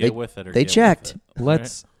 bro. Yeah, Get with it or they get with checked.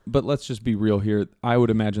 it. But let's just be real here. I would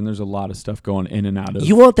imagine there's a lot of stuff going in and out of.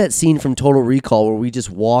 You want that scene from Total Recall where we just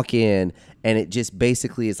walk in and it just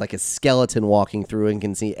basically is like a skeleton walking through and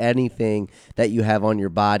can see anything that you have on your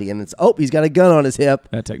body. And it's, oh, he's got a gun on his hip.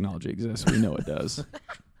 That technology exists. We know it does.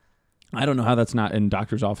 I don't know how that's not in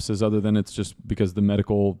doctors' offices other than it's just because the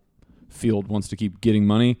medical field wants to keep getting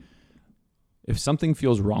money. If something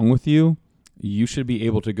feels wrong with you, you should be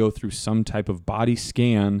able to go through some type of body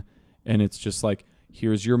scan, and it's just like,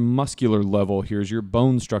 here's your muscular level, here's your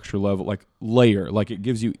bone structure level, like layer. Like it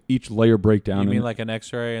gives you each layer breakdown. You mean and- like an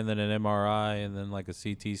X-ray and then an MRI and then like a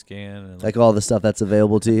CT scan? And Like all the stuff that's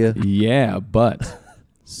available to you. Yeah, but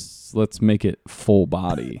let's make it full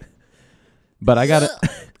body. But I got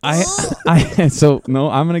it. So no,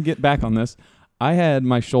 I'm gonna get back on this. I had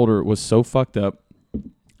my shoulder was so fucked up.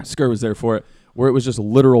 Sker was there for it, where it was just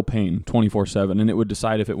literal pain 24/7, and it would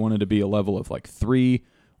decide if it wanted to be a level of like 3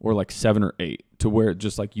 or like 7 or 8, to where it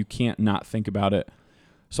just like you can't not think about it.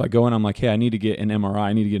 So I go in, I'm like, hey, I need to get an MRI,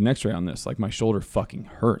 I need to get an X-ray on this. Like my shoulder fucking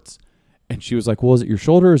hurts. And she was like, well, is it your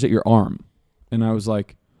shoulder or is it your arm? And I was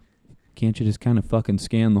like, can't you just kind of fucking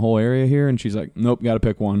scan the whole area here? And she's like, nope, got to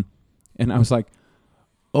pick one. And I was like,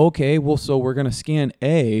 okay, well, so we're going to scan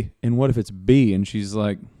A, and what if it's B? And she's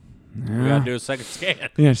like, We gotta do a second scan.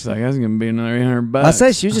 yeah, she's like, that's going to be another $800. I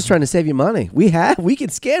say she was just trying to save you money. We can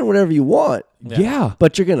scan whatever you want, Yeah.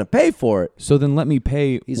 but you're gonna pay for it. So then let me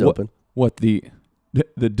pay He's open. what the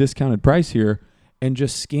discounted price here and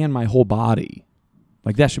just scan my whole body.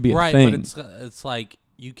 Like that should be a Right, thing. but it's like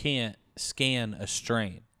you can't scan a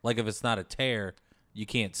strain. Like if it's not a tear, you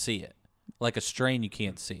can't see it. Like a strain, you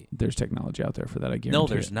can't see. There's technology out there for that. I guarantee. No,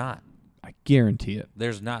 there's it. not. I guarantee it.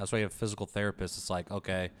 There's not. That's why you have physical therapists. It's like,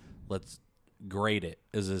 okay, let's grade it.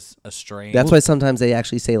 Is this a strain? That's why sometimes they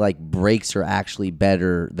actually say like breaks are actually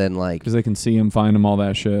better than like Because they can see them, find them, all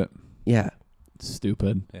that shit. yeah. It's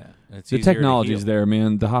stupid. Yeah, and it's The easier to technology's heal. there,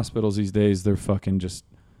 man. The hospitals these days, they're fucking just,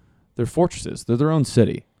 they're fortresses. They're their own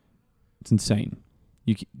city. It's insane.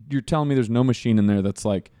 You're telling me there's no machine in there that's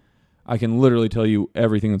like, I can literally tell you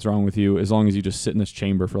everything that's wrong with you as long as you just sit in this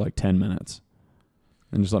chamber for like 10 minutes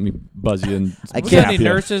and just let me buzz you and I We can't- got any zap you.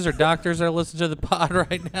 nurses or doctors that are listening to the pod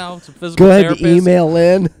right now? Some physical Go ahead and therapists? email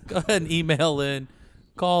in. Go ahead and email in.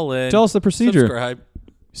 Call in. Tell us the procedure. Subscribe.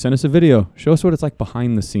 Send us a video. Show us what it's like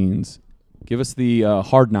behind the scenes. Give us the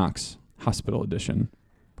Hard Knocks Hospital Edition.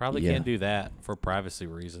 Probably Yeah. can't do that for privacy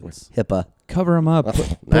reasons. HIPAA. Cover them up.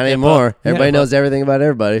 Not anymore. Yeah, Everybody but- knows everything about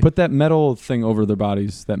everybody. Put that metal thing over their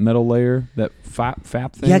bodies. That metal layer. That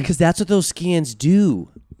FAP thing. Yeah, because that's what those scans do.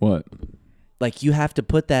 What? Like you have to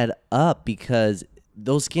put that up because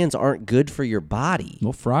those scans aren't good for your body.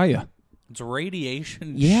 They'll fry you. It's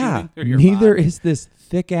radiation. Yeah. shooting through your Neither body. is this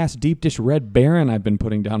thick ass deep dish red Baron I've been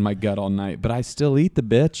putting down my gut all night, but I still eat the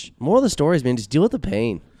bitch. Moral of the story is, man, just deal with the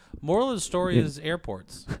pain. Moral of the story is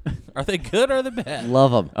airports. Are they good or are they bad?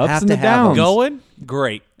 Love them. Ups have and to the have 'em. downs. Going,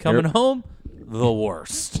 great. Coming Air- home, the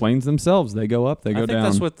worst. Planes themselves, they go up, they I go think down.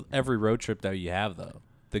 that's with every road trip that you have, though.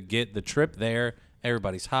 The trip there,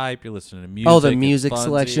 everybody's hype. You're listening to music. Oh, the it's music funsy.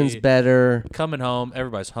 selection's better. Coming home,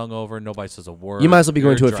 everybody's hungover. Nobody says a word. You might as well be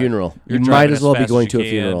going to You're a funeral. you're You driving might as well be fast going as to you a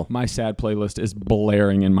can. funeral. My sad playlist is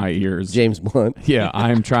blaring in my ears. James Blunt. Yeah,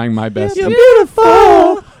 I'm trying my best. You're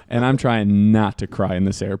beautiful. And I'm trying not to cry in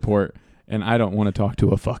this airport. And I don't want to talk to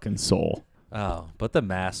a fucking soul. Oh, but the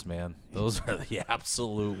masks, man. Those are the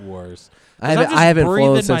absolute worst. 'Cause I I'm haven't- just I haven't flown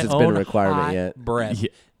breathing since my it's been a own requirement hot yet. Breath. Yeah.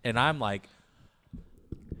 And I'm like,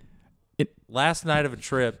 It- last night of a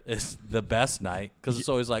trip is the best night because it's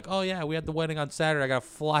always like, oh, yeah, we had the wedding on Saturday. I got to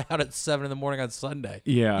fly out at 7 a.m. on Sunday.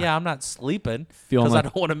 Yeah. Yeah, I'm not sleeping Feeling because like- I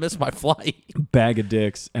don't want to miss my flight. Bag of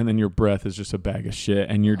dicks, and then your breath is just a bag of shit,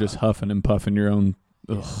 and you're just huffing and puffing your own.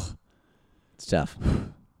 Ugh, It's tough.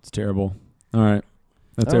 it's terrible. All right.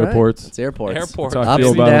 That's All right. airports. It's airports. Airport. That's how I Ups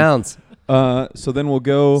feel and about 'em. downs. So then we'll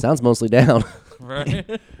go. Sounds mostly down.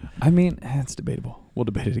 Right? I mean, it's debatable. We'll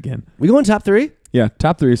debate it again. We going top three? Yeah,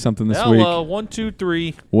 top three is something this Hello, week. 1, 2,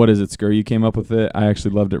 3. What is it, Scur? You came up with it. I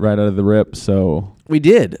actually loved it right out of the rip. So We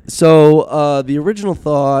did. So the original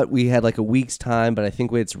thought we had like a week's time, but I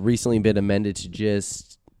think it's recently been amended to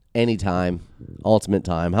just any time, ultimate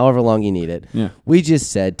time, however long you need it. yeah, We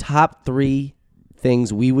just said top 3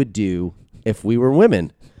 things we would do if we were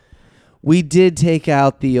women. We did take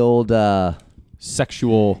out the old,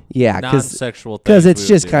 sexual. yeah, because Non-sexual things. it's we would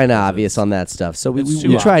just do, kind of 'cause obvious it's- on that stuff. So we, it's we, too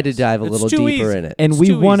we tried to obvious. dive a It's little too deeper easy. in it. And It's we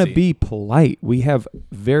too want to easy. be polite. We have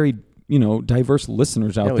very, diverse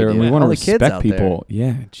listeners out Yeah, we there, do. and we Yeah, want to all the kids respect out there. people.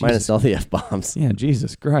 Yeah, Jesus. Minus all the F-bombs. Yeah,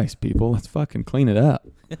 Jesus Christ, people. Let's fucking clean it up.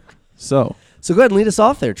 So, So go ahead and lead us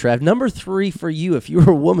off there, Trev. Number 3 for you, if you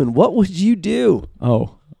were a woman, what would you do?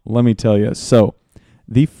 oh, let me tell you. So,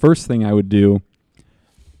 the first thing I would do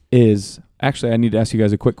is actually, I need to ask you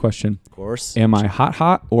guys a quick question. Of course. Am I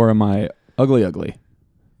hot or am I ugly?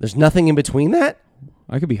 There's nothing in between that?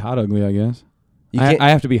 I could be hot ugly, I guess. You I can't-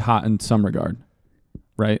 have to be hot in some regard,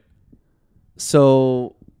 right?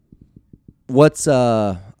 So what's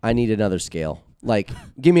I need another scale. Like,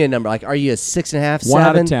 give me a number. Like, are you a 6.5, 7? 1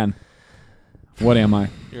 out of 10. What am I?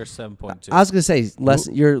 You're 7.2. I was gonna say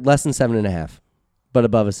you're less than 7.5, but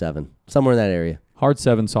above a 7, somewhere in that area. Hard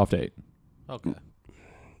 7, soft 8. Okay.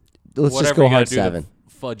 Let's just Whatever go you gotta hard do to 7.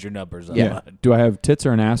 Fudge your numbers up. Yeah. Do I have tits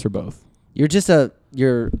or an ass or both? You're just a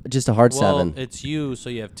hard Well, 7. it's you, so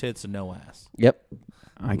you have tits and no ass. Yep.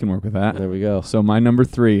 I can work with that. There we go. So my number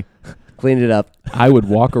 3, Cleaned it up. I would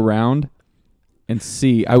walk around and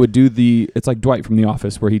see. I would do it's like Dwight from The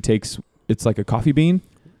Office where he takes, it's like a coffee bean,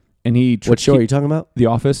 and What show are you talking about? The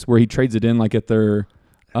Office, where he trades it in like at their,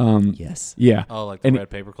 Yes. yeah. Oh, like the And-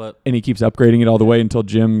 red paperclip? And he keeps upgrading it all the way until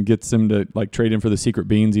Jim gets him to like trade in for the secret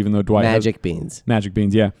beans, even though Dwight has Magic beans. magic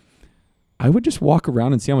beans. Yeah. I would just walk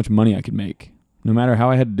around and see how much money I could make, no matter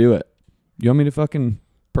how I had to do it. You want me to fucking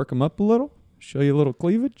perk them up a little? Show you a little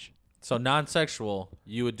cleavage? So non-sexual,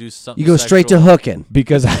 you would do something. You go straight to sexual. hooking.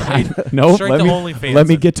 Because no, Straight let to me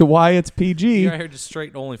OnlyFans. get to why it's PG. You're out here just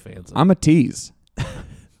straight to OnlyFans. I'm a tease.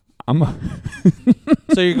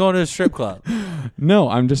 So you're going to a strip club. No,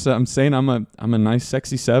 I'm saying I'm a nice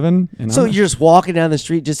sexy 7. And So I'm you're just walking down the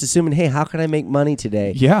street just assuming, hey, how can I make money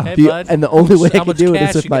today? yeah. Hey, The- bud, and the only way I how can much do it cash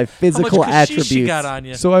is with you my got- physical how much kashish you attributes. got on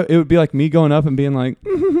you? So it would be like me going up and being like,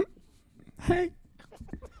 hey,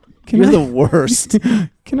 You're the worst.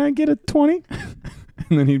 can I get a 20?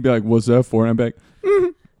 And then he'd be like, what's that for? And I'd be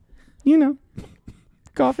like, you know,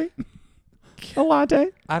 coffee, a latte.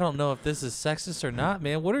 I don't know if this is sexist or not,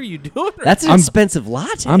 man. What are you doing? That's an I'm- expensive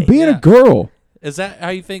latte. I'm being Yeah. a girl. Is that how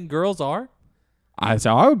you think girls are? That's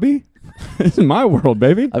how I would be. This is my world,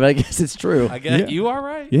 baby. I mean, I guess it's true. I guess Yeah. you are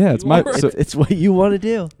right. Yeah, it's You my- are right. so- It's what you want to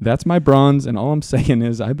do. That's my bronze, and all I'm saying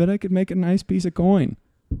is I bet I could make a nice piece of coin.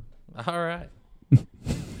 All right.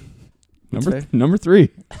 fair. Number 3.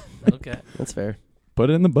 Okay. That's fair. Put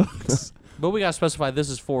it in the books. But we got to specify this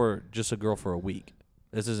is for just a girl for a week.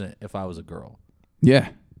 This isn't if I was a girl Yeah.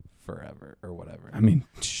 forever or whatever. I mean,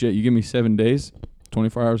 shit, you give me 7 days,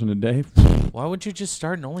 24 hours in a day, Why wouldn't you just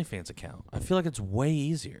start an OnlyFans account? I feel like it's way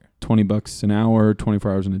easier. $20 an hour,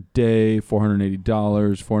 24 hours in a day,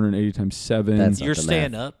 $480, 480 times 7. That's not You're the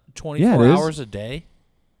staying math. up 24 Yeah, it is. hours a day?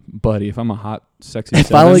 Buddy, if I'm a hot, sexy If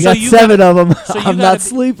 7, I only So got you 7 of them, So you I'm gotta not be-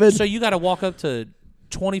 sleeping. So you got to walk up to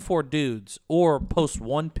 24 dudes or post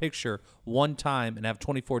one picture one time and have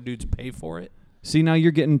 24 dudes pay for it? see, now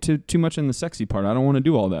you're getting too much in the sexy part. I don't want to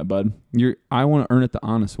do all that, bud. I want to earn it the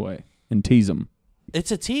honest way and tease them. It's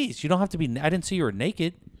a tease. You don't have to be. I didn't see you were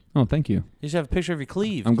naked. Oh, thank you. You just have a picture of your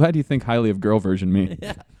cleave. I'm glad you think highly of girl version me.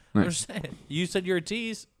 Yeah. I'm Nice. just saying. You said you're a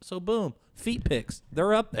tease, so boom. Feet pics.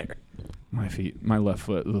 They're up there. My feet, my left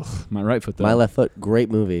foot, ugh. My right foot though. My left foot, great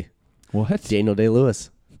movie. What? Daniel Day-Lewis.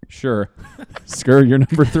 Sure. Skur, you're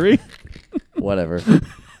number 3. Whatever.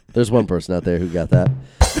 There's one person out there who got that.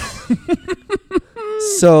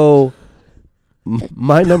 So,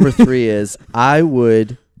 my number 3 is I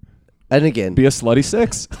would, and again, Be a slutty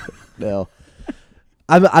 6. no.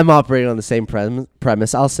 I'm operating on the same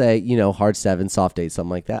premise. I'll say, hard 7, soft 8, something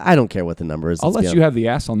like that. I don't care what the number is. I'll let's be let honest. you have the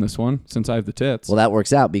ass on this one since I have the tits. Well, that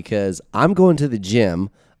works out because I'm going to the gym.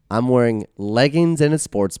 I'm wearing leggings and a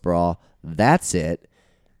sports bra. That's it.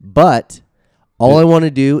 But all I want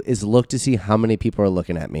to do is look to see how many people are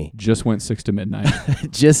looking at me. Just went 6 to midnight.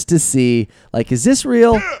 Just to see, is this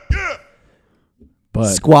real? But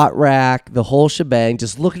Squat rack, the whole shebang.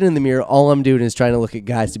 Just looking in the mirror. All I'm doing is trying to look at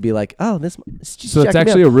guys to be like, oh, this. So it's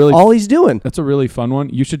actually a really- all he's doing. that's a really fun one.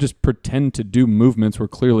 You should just pretend to do movements where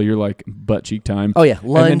clearly you're like butt cheek time. Oh yeah,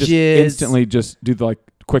 And then just lunges. instantly just do the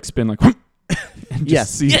quick spin and just Yes.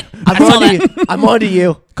 see. I'm on to you. I'm on to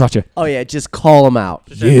you. Gotcha. Oh yeah, just call him out.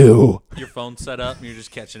 Just have You. Your phone set up and you're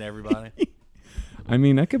just catching everybody. I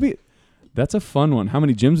mean, that's a fun one. How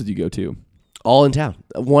many gyms did you go to? All in town,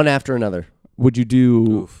 one after another. Would you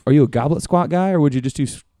do, Oof. are you a goblet squat guy or would you just do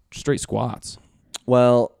straight squats?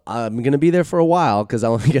 Well, I'm gonna be there for a while because I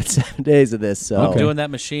only got 7 days of this. So Okay. Doing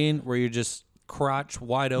that machine where you just crotch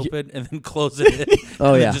wide open and then close it in.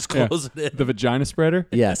 Oh, and then yeah. just close it in. The vagina spreader?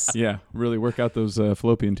 yes, Yeah, really work out those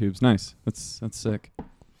fallopian tubes. Nice. That's sick.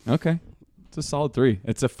 Okay. It's a solid 3.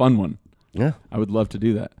 It's a fun one. yeah. I would love to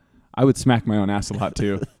do that. I would smack my own ass a lot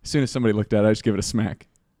too. As soon as somebody looked at it, I just give it a smack.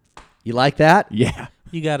 You like that? Yeah.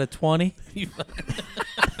 You got a 20? You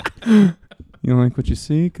don't like what you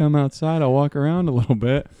see? Come outside. I'll walk around a little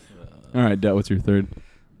bit. All right, Dad, what's your 3rd?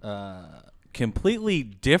 Completely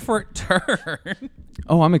different turn.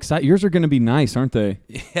 Oh, I'm excited. Yours are going to be nice, aren't they?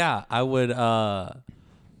 Yeah, I would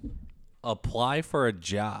apply for a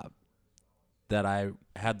job that I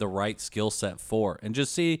had the right skill set for and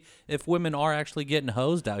just see if women are actually getting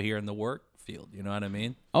hosed out here in the work field. You know what I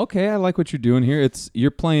mean? Okay, I like what you're doing here.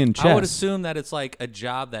 You're playing chess. I would assume that it's like a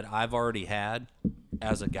job that I've already had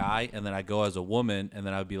as a guy, and then I go as a woman, and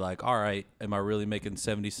then I'd be like, all right, am I really making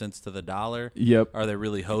 70 cents to the dollar? Yep. Are they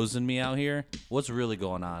really hosing me out here? What's really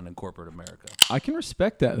going on in corporate America? I can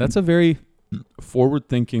respect that. That's a very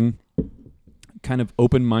forward-thinking, kind of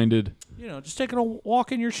open-minded. You know, just taking a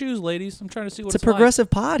walk in your shoes, ladies. I'm trying to see what It's a like. progressive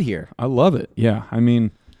pod here. I love it. Yeah, I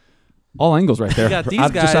mean, all angles right there. You got these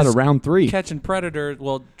Just out guys of round 3. catching predators.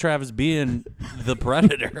 Well, Travis being the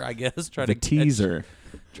predator, I guess. Trying The to teaser.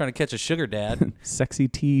 trying to catch a sugar dad. Sexy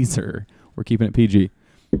teaser. We're keeping it PG.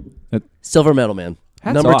 Silver medal man.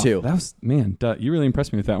 Hats Number off. 2. That was, man, you really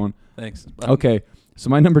impressed me with that one. Thanks. Okay, so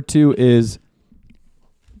my number 2 is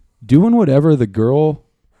doing whatever the girl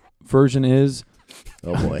version is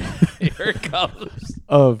Oh boy. Here it goes.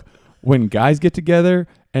 of when guys get together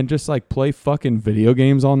and just like play fucking video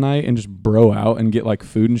games all night and just bro out and get like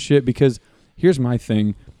food and shit. Because here's my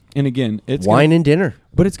thing. And again, it's wine and dinner.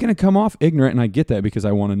 but it's going to come off ignorant. And I get that because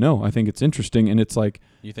I want to know. I think it's interesting. And it's like,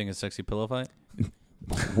 You think a sexy pillow fight?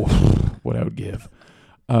 what I would give.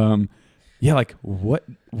 Yeah. Like what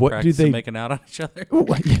do Practicing they, making out on each other?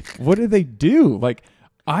 what do they do? Like,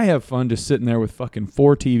 I have fun just sitting there with fucking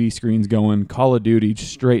 4 TV screens going, Call of Duty,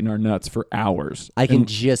 just straighten our nuts for hours. I can And-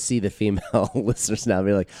 just see the female listeners now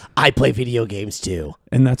be like, I play video games too.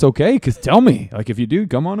 And that's okay, because tell me. Like, if you do,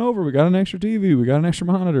 come on over. We got an extra TV. We got an extra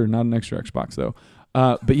monitor. Not an extra Xbox, though.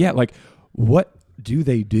 But yeah, like, what do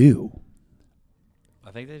they do?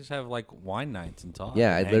 I think they just have like wine nights and talk.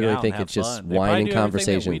 Yeah, and I hang literally out think and it's have just fun. They wine probably and do everything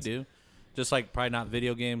that we conversations. do. Just like probably not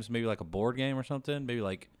video games, maybe like a board game or something. Maybe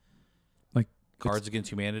like Like, Cards Against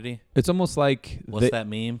Humanity. it's almost like... What's that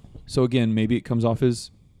meme? So, again, maybe it comes off as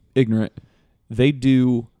ignorant. They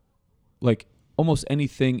do, like, almost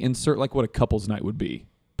anything, insert like what a couple's night would be.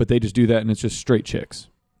 But they just do that, and it's just straight chicks.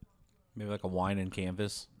 Maybe like a wine and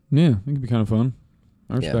canvas. Yeah, it could be kind of fun.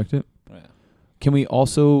 I Yeah. respect it. Yeah. Can we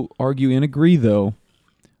also argue and agree, though,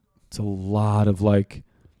 it's a lot of, like,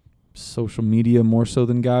 social media more so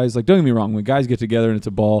than guys. Like, don't get me wrong. When guys get together and it's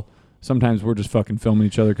a ball, sometimes we're just fucking filming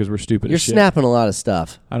each other because we're stupid You're as shit. snapping a lot of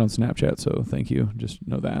stuff. I don't Snapchat, so thank you. Just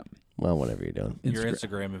know that. Well, whatever you're doing. Your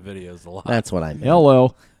Instagram and videos a lot. That's what I meant.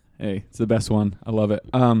 Hello. Hey, it's the best one. I love it.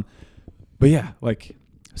 But yeah, like,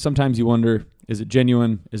 sometimes you wonder, is it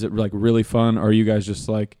genuine? Is it, like, really fun? Or are you guys just,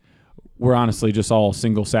 like, we're honestly just all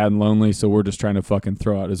single, sad, and lonely, so we're just trying to fucking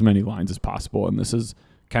throw out as many lines as possible, and this is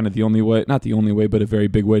kind of the only way, not the only way, but a very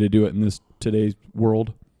big way to do it in this today's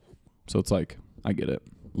world. So it's like, I get it.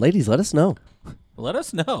 Ladies, let us know. Let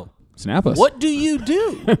us know. Snap us. What do you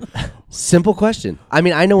do? Simple question. I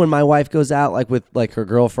mean, I know when my wife goes out, like with like her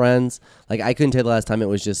girlfriends, like I couldn't tell you the last time it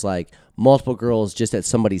was just like multiple girls just at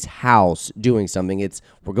somebody's house doing something. It's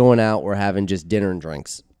we're going out, we're having just dinner and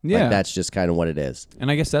drinks. Yeah. Like that's just kind of what it is. And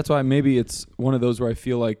I guess that's why maybe it's one of those where I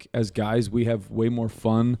feel like as guys, we have way more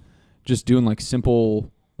fun just doing like simple,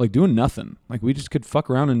 like doing nothing. Like we just could fuck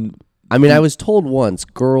around and I mean, I was told once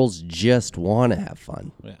girls just want to have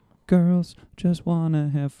fun. Yeah. girls just want to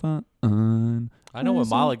have fun. I know when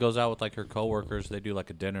Molly goes out with like her coworkers, they do like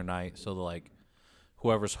a dinner night. So like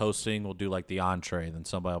whoever's hosting will do like the entree. Then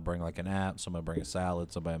somebody will bring like an app, somebody bring a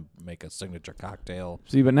salad, somebody make a signature cocktail.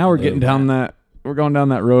 See, but now we're getting down that, we're going down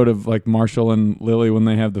that road of like Marshall and Lily when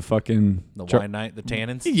they have the fucking The wine night, the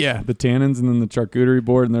tannins. Yeah, the tannins and then the charcuterie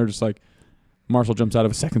board, and they're just like, Marshall jumps out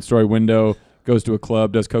of a second-story window, goes to a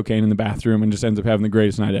club, does cocaine in the bathroom, and just ends up having the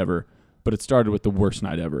greatest night ever. But it started with the worst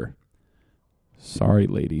night ever. Sorry,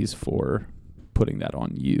 ladies, for putting that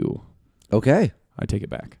on you. Okay. I take it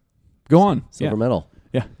back. Go on. Silver Yeah. medal.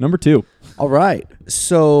 Yeah, number 2. All right.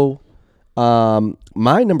 So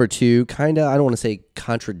my number 2 kind of, I don't want to say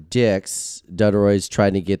contradicts Dudroy's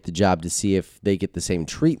trying to get the job to see if they get the same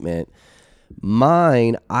treatment.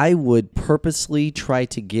 Mine, I would purposely try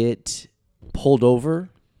to get pulled over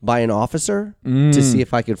by an officer to see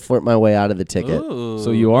if I could flirt my way out of the ticket. Ooh,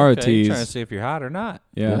 So you are a okay, you're trying tease. to see if you're hot or not.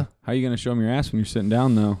 Yeah. Yeah. How are you going to show them your ass when you're sitting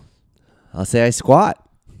down, though? I'll say I squat.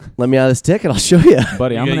 Let me out of this ticket. I'll show you.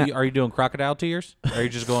 Buddy, I'm going to... Are you doing crocodile tears? Or are you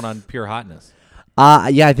just going on pure hotness?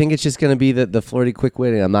 Yeah, I think it's just going to be the flirty,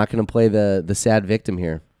 quick-witted. I'm not going to play the sad victim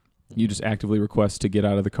here. You just actively request to get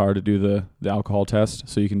out of the car to do the alcohol test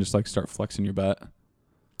so you can just like start flexing your butt.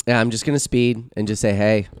 Yeah, I'm just going to speed and just say,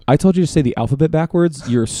 hey. I told you to say the alphabet backwards.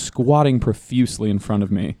 You're squatting profusely in front of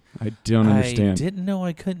me. I don't I understand. didn't know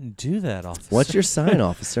I couldn't do that, officer. What's your sign,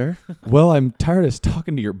 officer? Well, I'm tired of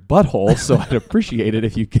talking to your butthole, so I'd appreciate it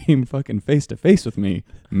if you came fucking face to face with me,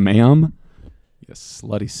 ma'am. You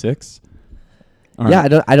slutty 6. All Yeah,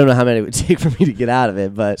 right. I don't know how many it would take for me to get out of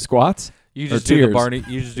it, but Squats? You Or just do the tears? Barney.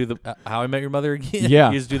 You just do the How I Met Your Mother again. Yeah.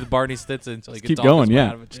 You just do the Barney Stinson until you Just can keep going,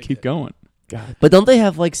 yeah. Just Just keep going. God. but don't they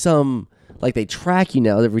have like some like they track you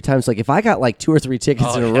now every time? So like if I got like 2 or 3 tickets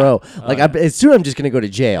Oh, in a yeah. row, Oh, like yeah. as soon I'm just gonna go to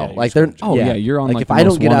jail. Yeah, like you're they're just going to jail. Oh, yeah, you're on, like like, if the I don't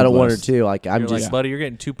most get out of wanted 1 or list. 2, like I'm You're just like, buddy, you're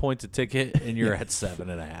getting 2 points a ticket, and you're at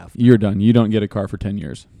 7.5. You're done. You don't get a car for 10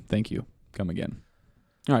 years. Thank you. Come again.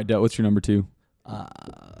 All right, Dell, what's your number 2?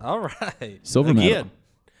 All right. Silver again, medal.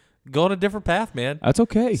 Go on a different path, man. That's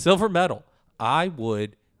okay. Silver medal. I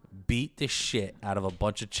would beat the shit out of a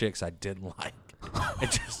bunch of chicks I didn't like.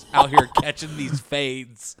 And just out here catching these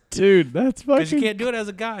fades. Dude, that's Because fucking... you can't do it as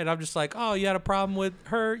a guy. And I'm just like, oh, you had a problem with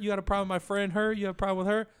her. You had a problem with my friend, her. You have a problem with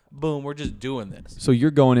her. Boom, we're just doing this. So you're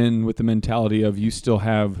going in with the mentality of you still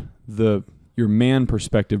have your man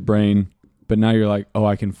perspective brain, but now you're like, oh,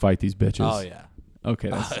 I can fight these bitches. Oh, yeah. Okay,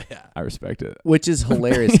 Yeah. I respect it. Which is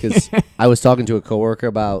hilarious because I was talking to a coworker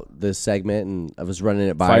about this segment and I was running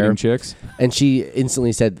it by Fighting her. chicks. And she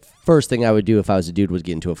instantly said, first thing I would do if I was a dude was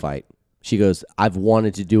get into a fight. She goes, I've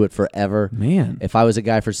wanted to do it forever. Man. If I was a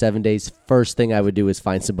guy for 7 days, first thing I would do is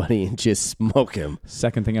find somebody and just smoke him.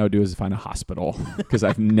 Second thing I would do is find a hospital because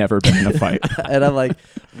I've never been in a fight. And I'm like,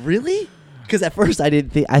 really? Because at first I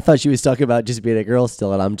thought she was talking about just being a girl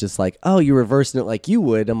still. And I'm just like, oh, you're reversing it like you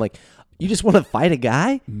would. I'm like, you just want to fight a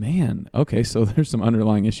guy? Man. Okay, so there's some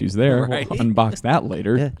underlying issues there. Right. We'll unbox that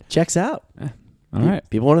later. Yeah, checks out. All right.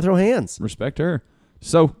 People want to throw hands. Respect her.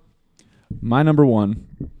 So, my number one,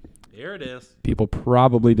 Here it is. people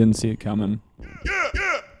probably didn't see it coming.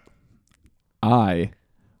 I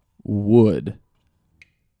would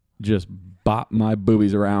just bop my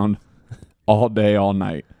boobies around all day, all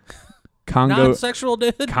night. Non-sexual,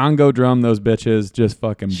 dude. Congo drum those bitches, just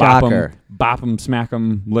fucking Shocker. bop them, smack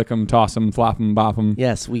them, lick them, toss them, flop them, bop them,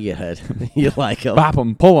 Yes, we get it. You like them. bop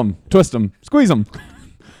them, pull them, twist them, squeeze them.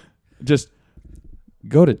 Just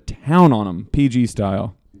go to town on them, PG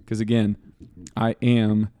style. Because again, I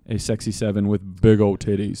am a sexy 7 with big old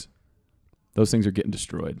titties. Those things are getting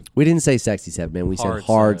destroyed. We didn't say sexy 7, man. We said Hard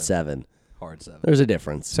hard 7. 7. Hard 7. There's a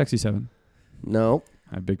difference. Sexy 7. No.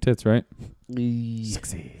 I have big tits, right?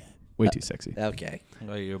 Sexy. Way too sexy. Okay.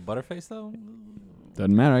 Oh, you a butterface though?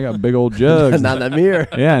 Doesn't matter. I got big old jugs. Not in the mirror.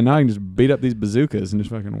 Yeah, now I can just beat up these bazookas and just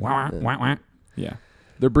fucking wah, wah, wah. Yeah.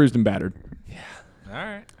 They're bruised and battered. All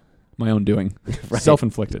right. My own doing. Right.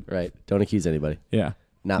 Self-inflicted. Right. Don't accuse anybody. Yeah.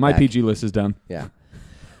 Not My back. PG list is done. Yeah.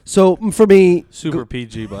 So for me, Super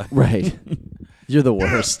PG, but right. You're the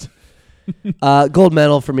worst. Gold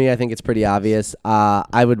medal for me, I think it's pretty obvious.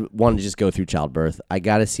 I would want to just go through childbirth. I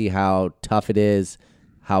got to see how tough it is,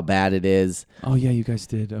 how bad it is. Oh, yeah, you guys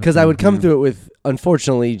did. Because I would come through it with,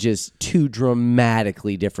 unfortunately, just two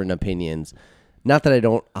dramatically different opinions. Not that I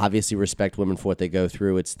don't obviously respect women for what they go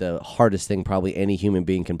through. It's the hardest thing probably any human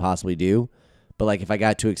being can possibly do. But like if I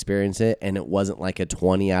got to experience it and it wasn't like a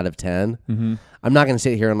 20 out of 10, I'm not going to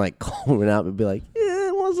sit here and like call it out and be like, yeah,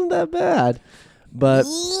 it wasn't that bad. But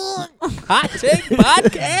Hot Take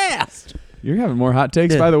Podcast. You're having more hot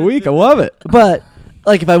takes by the week. I love it. But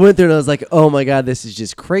like if I went there and I was like, oh my God, this is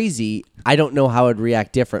just crazy, I don't know how I'd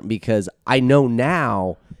react different because I know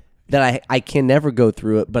now that I can never go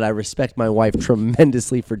through it, but I respect my wife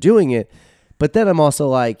tremendously for doing it. But then I'm also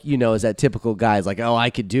like, you know, as that typical guy is like, oh, I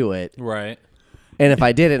could do it. Right. And if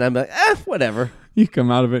I did it, I'm like, whatever. You come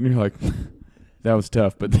out of it and you're like, that was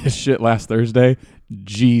tough. But this shit last Thursday,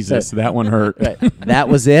 Jesus, that one hurt. Right. That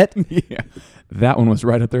was it. Yeah. That one was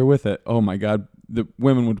right up there with it. Oh, my God. The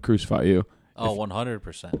women would crucify you. Oh,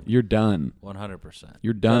 100%. You're done. 100%.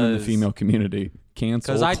 You're done in the female community.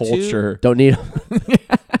 Cancel 'cause I too- culture. Don't need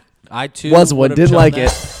I too Was one, would've didn't chosen like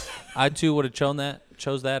that. it. I too would have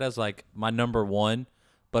chose that as like my number one,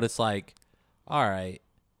 but it's like, all right,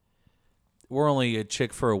 we're only a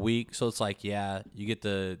chick for a week, so it's like, yeah, you get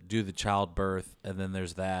to do the childbirth, and then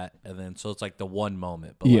there's that, and then so it's like the one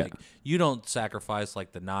moment, but Yeah. like you don't sacrifice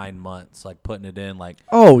like the 9 months, like putting it in, like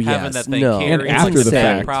Oh, having yes. that thing No. carry, And after like the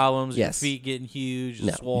back fact. problems, Yes. your feet getting huge,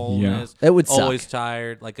 No. swollenness, That would suck. always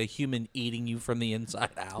tired, like a human eating you from the inside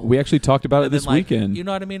out. We actually talked about it And this then, like, weekend. You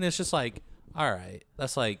know what I mean? It's just like, all right,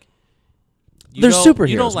 that's like you They're don't- superheroes.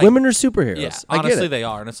 you don't, like- Women are superheroes. Yeah, I get honestly, it. they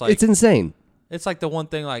are, and it's like It's insane. it's like the one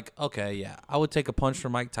thing. Like, okay, yeah, I would take a punch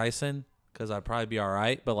from Mike Tyson because I'd probably be all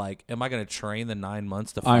right. But like, am I going to train the 9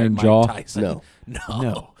 months to fight Iron Mike Jaw? Tyson? No.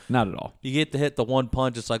 No, not at all. You get to hit the one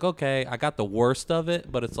punch. It's like, okay, I got the worst of it,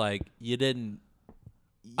 but it's like you didn't.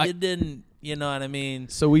 You know what I mean?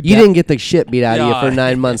 So we You didn't get the shit beat out of you No. for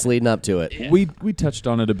 9 months leading up to it. we touched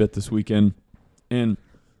on it a bit this weekend and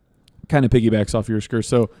kind of piggybacks off your skirt.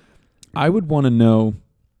 So I would want to know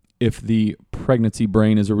if the pregnancy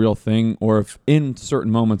brain is a real thing or if in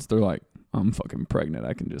certain moments they're like, I'm fucking pregnant.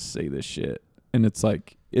 I can just say this shit. And it's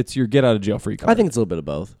like, it's your get out of jail free card. I think it's a little bit of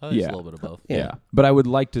both. I think it's Yeah. a little bit of both. Yeah. But I would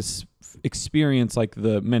like to experience like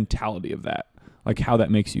the mentality of that, like how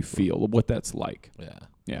that makes you feel, what that's like. Yeah,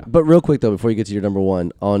 Yeah. But real quick, though, before you get to your number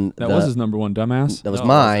one, That was his number one, dumbass. that was No, it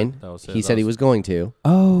mine. wasn't. That was his. He That said he was- was going to.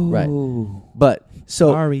 Oh. Right. But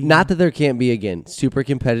so Sorry. not that there can't be, again, super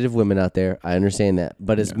competitive women out there. I understand that.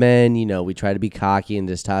 But as men, you know, we try to be cocky and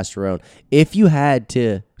testosterone. If you had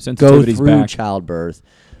to go Sensitivity's through back. childbirth,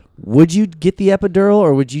 would you get the epidural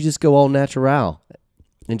or would you just go all natural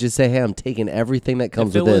and just say, hey, I'm taking everything that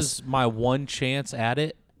comes If it with this? was my one chance at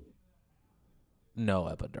it, no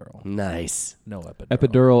epidural. Nice. No epidural.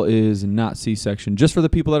 Epidural is not C-section. Just for the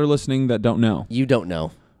people that are listening that don't know. You don't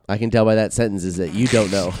know. I can tell by that sentence is that you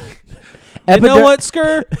don't know. You know what,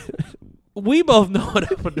 Skr? We both know what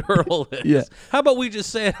epidural is. Yeah. How about we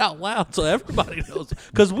just say it out loud so everybody knows?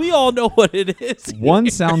 Because we all know what it is. One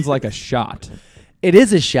sounds like a shot. It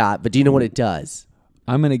is a shot, but do you know what it does?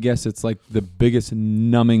 I'm gonna guess it's like the biggest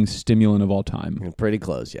numbing stimulant of all time. Pretty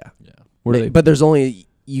close, yeah. Where do they? But there's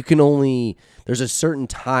a certain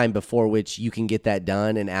time before which you can get that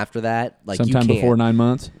done, and after that, like sometime you can't. before 9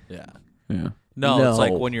 months. Yeah. Yeah. No, it's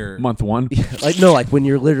like No. when you're. Month 1. like when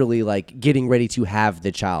you're literally like getting ready to have the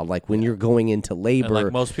child, like when you're going into labor. And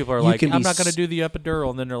like most people are you like, can I'm be not going to do the epidural.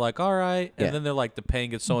 And then they're like, all right. And Yeah. then they're like, the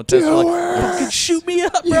pain gets so intense. They're like, fucking shoot me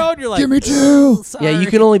up, bro. And you're like, Give me 2. sorry. Yeah, you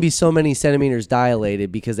can only be so many centimeters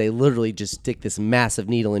dilated because they literally just stick this massive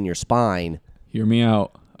needle in your spine. Hear me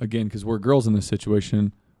out again, because we're girls in this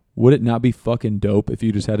situation. Would it not be fucking dope if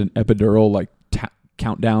you just had an epidural like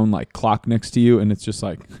countdown like clock next to you, and it's just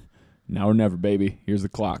like, now or never, baby. Here's the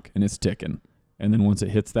clock, and it's ticking. And then once it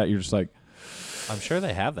hits that, you're just like, I'm sure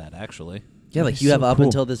they have that, actually. Yeah, like That's you have so up cool.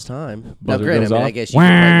 until this time. Now, Buzzer granted, goes I mean, off. I guess you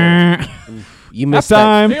get pregnant. You missed that.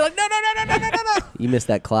 time. And you're like, no. You missed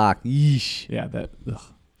that clock. Yeesh. Yeah, that. Ugh.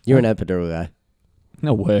 You're an epidural guy.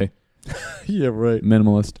 No way. Yeah, right.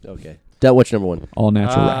 Minimalist. Okay. That what's number one? All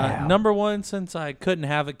natural. Number one, since I couldn't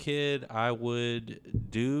have a kid, I would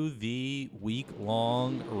do the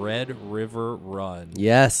week-long Red River Run.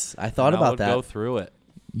 Yes, I thought And I about would that. Go through it.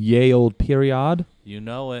 Yay old period. You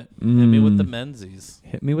know it. Hit me with the Menzies.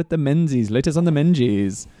 Hit me with the Menzies. Latest on the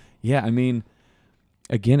Menzies. Yeah, I mean,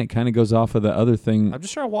 again, it kind of goes off of the other thing. I'm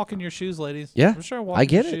just trying to walk in your shoes, ladies. Yeah, I'm just trying to walk I in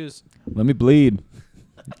get your it. shoes. Let me bleed.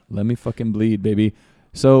 Let me fucking bleed, baby.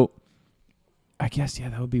 So, I guess, yeah,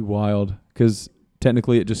 that would be wild. Because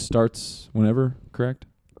technically it just starts whenever, correct?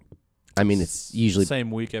 I mean, it's usually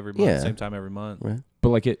Same week every month, Yeah. same time every month. right. But,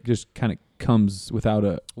 like, it just kind of comes without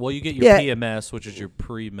a... Well, you get your Yeah. PMS, which is your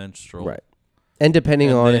premenstrual. Right. And depending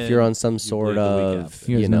And on if then you're on some you sort bleed the week of,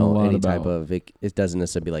 after. You guys you know a know, lot any type about- of, it doesn't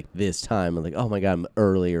necessarily be like this time. Like, oh my God, I'm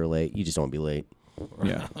early or late. You just don't want to be late.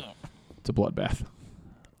 Yeah. It's a bloodbath.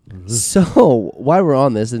 So, while we're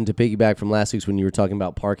on this, and to piggyback from last week's when you were talking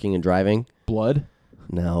about parking and driving, Blood?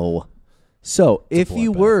 no. So, if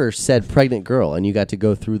you bloodbath. were said pregnant girl and you got to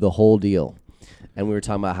go through the whole deal, and we were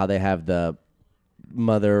talking about how they have the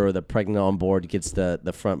mother or the pregnant on board gets the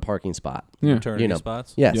front parking spot. Yeah. Maternity You know.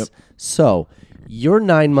 spots. Yes. Yep. So, you're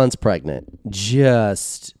 9 months pregnant,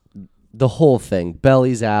 just the whole thing,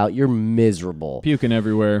 belly's out, you're miserable. Puking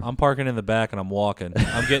everywhere. I'm parking in the back and I'm walking.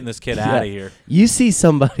 I'm getting this kid out of here. You see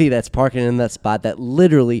somebody that's parking in that spot that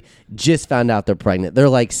literally just found out they're pregnant. They're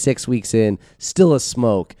like 6 weeks in, still a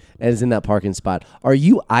smoke, and is in that parking spot. Are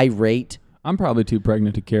you irate? I'm probably too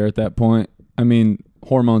pregnant to care at that point. I mean,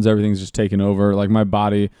 hormones, everything's just taken over. Like, my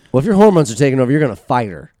body... Well, if your hormones are taking over, you're going to fight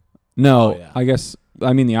her. No, Oh, yeah. I guess...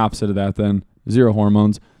 I mean the opposite of that then. Zero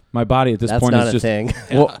hormones. My body at this That's point not is a just... thing.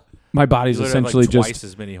 Well, my body's You literally have, essentially like just... twice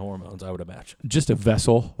as many hormones, I would imagine. just a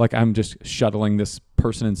vessel. Like, I'm just shuttling this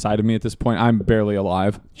person inside of me at this point. I'm barely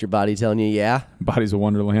alive. Is your body telling you, yeah? Body's a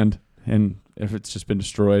wonderland. And if it's just been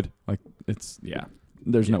destroyed, like, it's, yeah.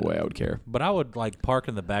 There's no way I would care. But I would like park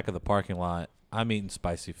in the back of the parking lot. I'm eating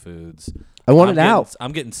spicy foods. I want I'm it getting- out.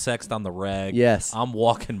 I'm getting sexed on the reg. Yes. I'm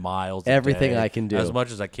walking miles. a Everything day, I can do. As much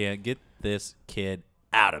as I can. Get this kid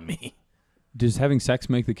out of me. Does having sex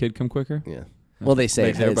make the kid come quicker? Yeah. Well, they say,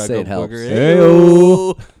 Makes it, everybody say go it helps. quicker.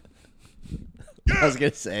 Hey-o. I was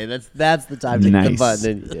going to say, that's the time to hit the Nice. button.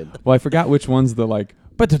 And you did. Well, I forgot which one's the, like...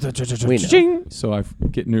 We know. Ching. So I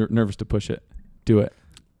get nervous to push it. Do it.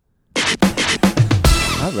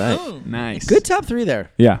 All right. Nice. Good top three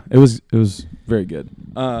there. Yeah, it was very good.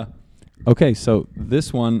 Okay, so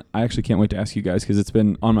this one I actually can't wait to ask you guys because it's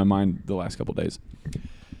been on my mind the last couple days.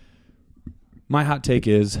 My hot take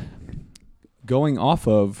is going off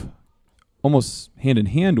of almost hand in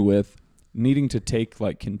hand with needing to take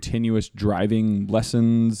like continuous driving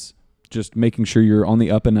lessons, just making sure you're on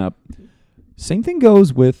the up and up. Same thing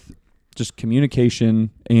goes with just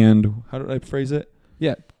communication and how did I phrase it?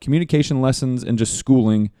 Yeah, communication lessons and just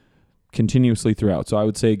schooling continuously throughout. So I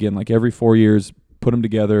would say again, like every 4 years, put them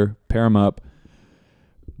together, pair them up.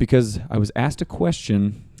 Because I was asked a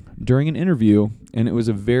question during an interview, and it was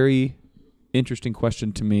a very interesting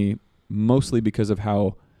question to me, mostly because of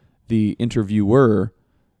how the interviewer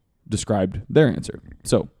described their answer.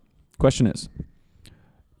 So, question is,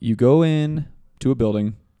 you go in to a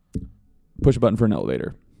building, push a button for an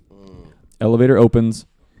elevator. Elevator opens.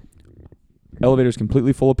 Elevator's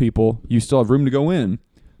completely full of people. You still have room to go in.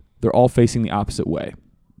 They're all facing the opposite way.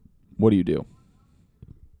 What do you do?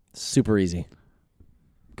 Super easy.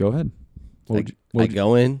 Go ahead. What I would you-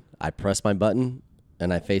 go in, I press my button,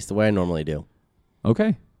 and I face the way I normally do.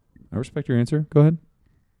 Okay. I respect your answer. Go ahead.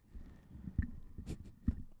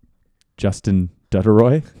 Justin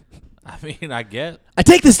Dutteroy. I mean, I get I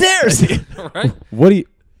take the stairs. right. What do you?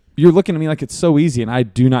 You're looking at me like it's so easy, and I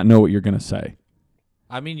do not know what you're gonna say.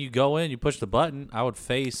 I mean, you go in, you push the button. I would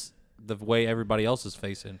face the way everybody else is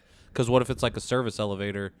facing. Because what if it's like a service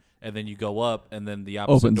elevator, and then you go up, and then the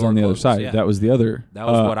opposite Opens door on the closes? other side. Yeah. That was the other. That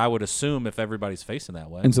was what I would assume if everybody's facing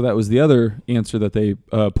that way. And so that was the other answer that they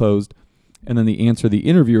posed. And then the answer the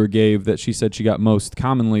interviewer gave that she said she got most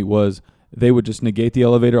commonly was they would just negate the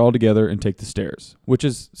elevator altogether and take the stairs, which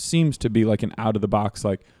seems to be like an out of the box,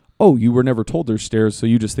 like, oh, you were never told there's stairs, so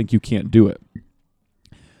you just think you can't do it.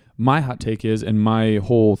 My hot take is, and my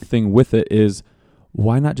whole thing with it is,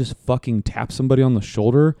 why not just fucking tap somebody on the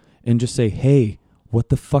shoulder and just say, hey, what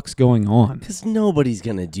the fuck's going on? Because nobody's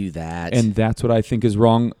going to do that. And that's what I think is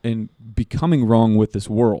wrong and becoming wrong with this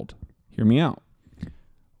world. Hear me out.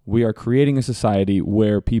 We are creating a society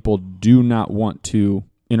where people do not want to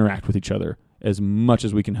interact with each other as much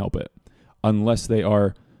as we can help it, unless they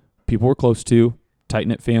are people we're close to,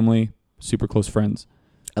 tight-knit family, super close friends.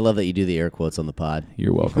 I love that you do the air quotes on the pod.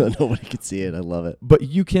 You're welcome. Nobody can see it. I love it. But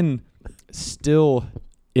you can still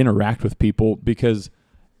interact with people because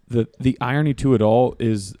the irony to it all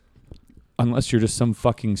is, unless you're just some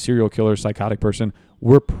fucking serial killer, psychotic person,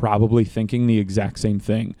 we're probably thinking the exact same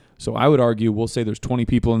thing. So I would argue, we'll say there's 20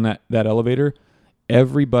 people in that elevator.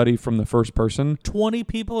 Everybody from the first person. 20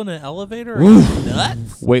 people in an elevator? Are you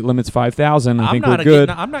nuts? Weight limit's 5,000. I think we're not good.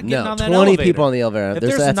 I'm not getting No, on that 20 elevator. people on the elevator. If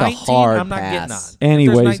That's there's 19, a hard I'm not pass. getting on.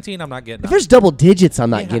 Anyways. If there's 19, I'm not getting If on. there's double digits, I'm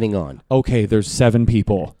not Yeah. getting on. Okay, there's 7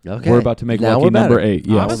 people. Okay. We're about to make Now lucky we're number better. 8.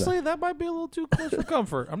 Yeah, Honestly, that might be a little too close for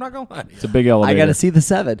comfort. I'm not going to lie. it's a big elevator. I got to see the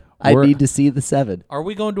 7. I We're- need to see the 7. Are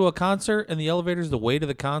we going to a concert and the elevator's the way to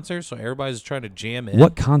the concert, so everybody's trying to jam in?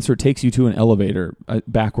 What concert takes you to an elevator?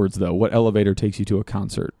 Backwards, though. What elevator takes you to a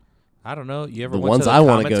concert? I don't know. You ever The went ones to the I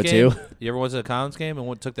wanna Comets go game? to. You ever went to the Comets game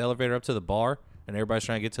and took the elevator up to the bar, and everybody's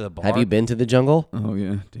trying to get to the bar? Have you been to the jungle? Oh,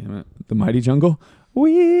 yeah. Damn it. The Mighty Jungle?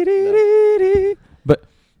 Wee-dee-dee-dee. But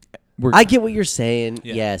I get what you're saying.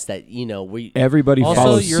 Yeah. Yes, that, we. everybody Also,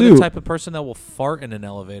 follows you're suit. the type of person that will fart in an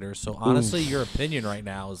elevator. So honestly, your opinion right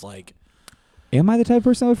now is like, Am I the type of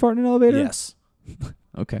person that would fart in an elevator? yes.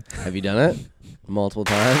 Okay. Have you done it? Multiple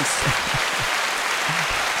times?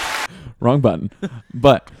 Wrong button.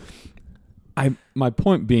 But my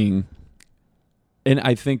point being, and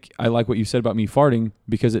I think I like what you said about me farting,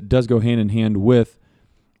 because it does go hand in hand with,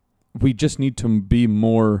 we just need to be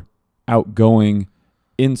more outgoing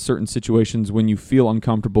in certain situations when you feel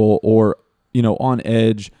uncomfortable or, on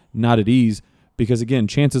edge, not at ease. Because again,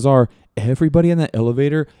 chances are everybody in that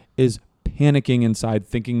elevator is panicking inside,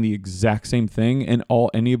 thinking the exact same thing, and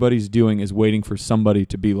all anybody's doing is waiting for somebody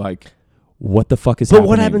to be like, what the fuck is But happening?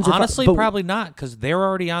 what happens if Honestly, but probably not, because they're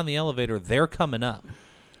already on the elevator. They're coming up.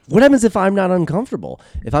 What happens if I'm not uncomfortable?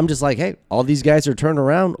 If I'm just like, hey, all these guys are turned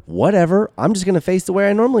around, whatever. I'm just going to face the way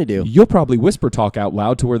I normally do. You'll probably whisper talk out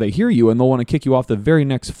loud to where they hear you, and they'll want to kick you off the very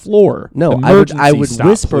next floor. No, Emergency I would stop,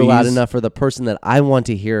 whisper loud please. enough for the person that I want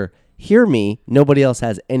to hear me. Nobody else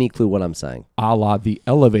has any clue what I'm saying. A la the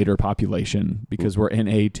elevator population, because we're in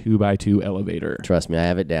a 2x2 elevator. Trust me, I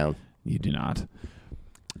have it down. You do not.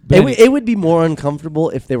 It would be more uncomfortable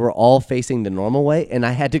if they were all facing the normal way and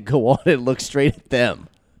I had to go on and look straight at them.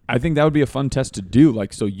 I think that would be a fun test to do.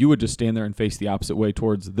 Like, so you would just stand there and face the opposite way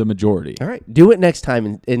towards the majority. All right, do it next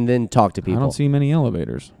time and then talk to people. I don't see many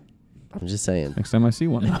elevators. I'm just saying. Next time I see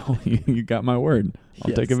one, you got my word. I'll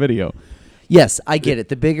Yes. take a video. Yes, I get it.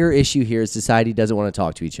 The bigger issue here is society doesn't want to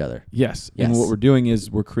talk to each other. Yes. Yes. And what we're doing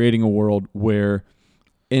is we're creating a world where,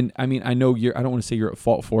 and I mean, I know I don't want to say you're at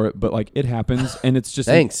fault for it, but like it happens, and it's just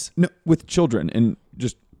Thanks. no, with children and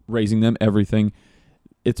just raising them, everything.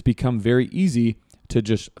 It's become very easy to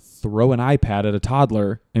just throw an iPad at a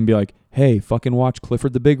toddler and be like, "Hey, fucking watch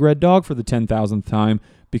Clifford the Big Red Dog for the 10,000th time,"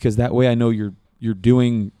 because that way I know you're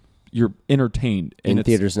entertained. And In it's,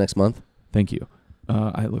 theaters next month. Thank you.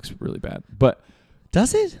 It looks really bad, but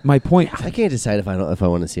Does it? my point. I can't decide if I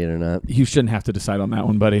want to see it or not. You shouldn't have to decide on that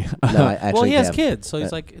one, buddy. No, I actually Well, he has have. kids, so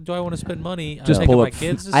he's like, do I want to spend money on Just taking pull my up-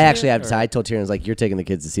 kids to I see actually it, have or- decided. I told Tiernan, like, you're taking the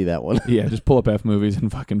kids to see that one. Yeah, just pull up F movies and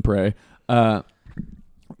fucking pray.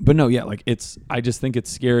 But no, yeah, like I just think it's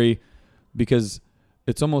scary because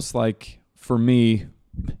it's almost like, for me,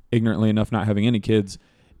 ignorantly enough, not having any kids,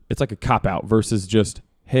 it's like a cop out versus just,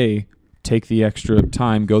 hey, take the extra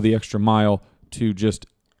time, go the extra mile to just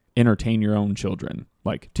entertain your own children,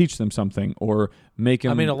 like teach them something or make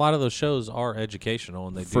them. I mean, a lot of those shows are educational,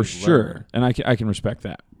 and they do for sure, learn. and I can respect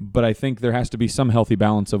that. But I think there has to be some healthy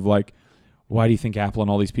balance of like, why do you think Apple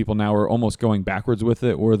and all these people now are almost going backwards with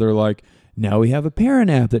it, where they're like, now we have a parent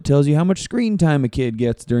app that tells you how much screen time a kid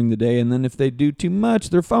gets during the day, and then if they do too much,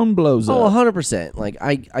 their phone blows Oh, up. 100%. Like,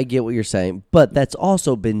 I get what you're saying, but that's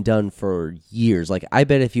also been done for years. Like, I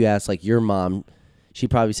bet if you ask, like, your mom, she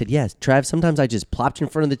probably said, yes, Trav, sometimes I just plopped you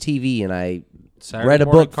in front of the TV and I Saturday read a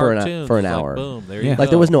morning book for an cartoons, for an like, hour. boom, there Yeah. you go. Like,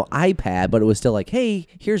 there was no iPad, but it was still like, hey,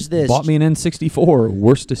 here's this. Bought me an N64,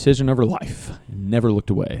 worst decision of her life. Never looked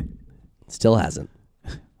away. Still hasn't.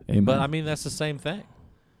 Amen. But I mean, that's the same thing.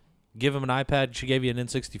 Give him an iPad. She gave you an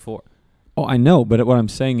N64. Oh, I know, but what I'm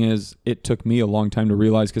saying is it took me a long time to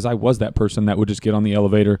realize, because I was that person that would just get on the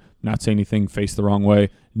elevator, not say anything, face the wrong way,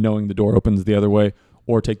 knowing the door opens the other way,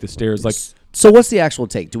 or take the stairs. Like, So what's the actual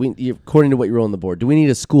take? Do we, according to what you wrote on the board, do we need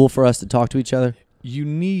a school for us to talk to each other? you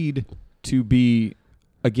need to be,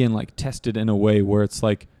 again, like tested in a way where it's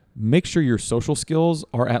like, make sure your social skills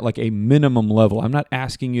are at like a minimum level. I'm not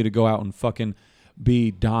asking you to go out and fucking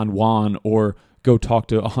be Don Juan or go talk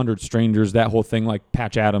to 100 strangers, that whole thing, like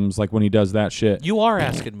Patch Adams, like when he does that shit. You are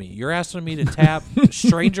asking me. You're asking me to tap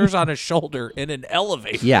strangers on a shoulder in an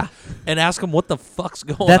elevator. Yeah. And ask them what the fuck's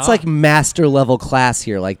going on. That's like master level class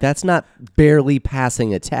here. Like, that's not barely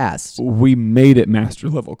passing a test. We made it master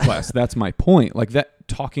level class. That's my point. Like, that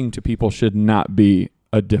talking to people should not be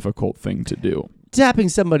a difficult thing to do. Tapping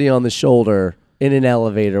somebody on the shoulder in an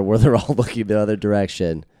elevator where they're all looking the other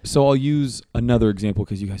direction. So I'll use another example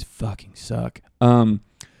because you guys fucking suck.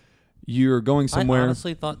 You're going somewhere. I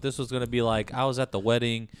honestly thought this was going to be like, I was at the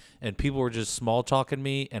wedding and people were just small talking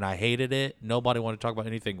me and I hated it. Nobody wanted to talk about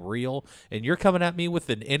anything real. And you're coming at me with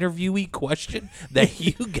an interviewee question that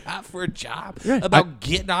you got for a job about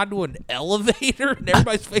getting onto an elevator and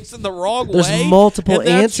everybody's facing the wrong way. There's multiple And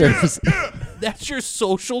that's your- answers. That's your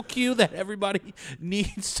social cue that everybody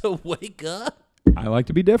needs to wake up. I like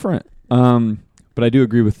to be different. But I do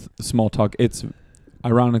agree with small talk. It's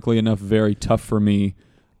ironically enough very tough for me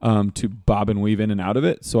to bob and weave in and out of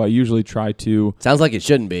it. So I usually try to. Sounds like it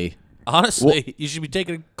shouldn't be. Honestly, you should be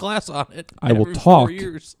taking a class on it. I will every 4 talk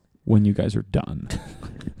years. when you guys are done.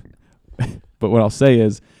 But what I'll say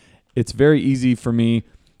is, it's very easy for me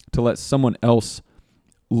to let someone else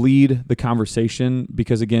lead the conversation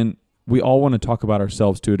because, again, we all want to talk about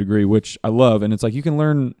ourselves to a degree, which I love. And it's like you can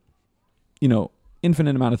learn,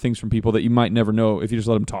 infinite amount of things from people that you might never know if you just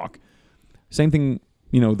let them talk. Same thing,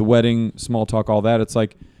 the wedding, small talk, all that. It's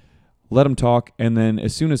like, let them talk. And then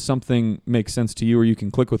as soon as something makes sense to you or you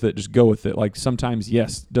can click with it, just go with it. Like sometimes,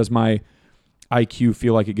 yes, does my IQ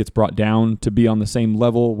feel like it gets brought down to be on the same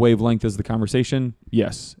level, wavelength as the conversation?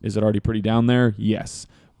 Yes. Is it already pretty down there? Yes.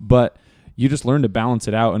 But you just learn to balance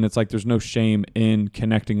it out. And it's like, there's no shame in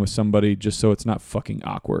connecting with somebody just so it's not fucking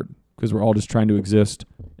awkward because we're all just trying to exist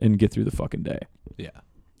and get through the fucking day. Yeah.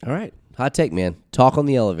 All right. Hot take, man. Talk on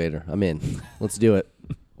the elevator. I'm in. Let's do it.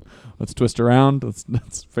 Let's twist around.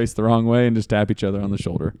 Let's face the wrong way and just tap each other on the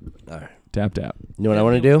shoulder. All right. Tap, tap. You know what I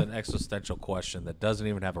want to With do? An existential question that doesn't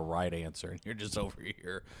even have a right answer, and you're just over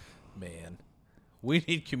here, man. We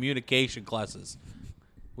need communication classes.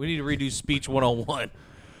 We need to redo speech 101.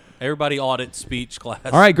 Everybody audit speech class.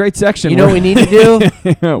 All right, great section. You know what we need to do?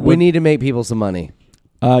 We With- need to make people some money.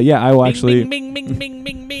 Yeah, I will Bing, actually, bing, bing, bing,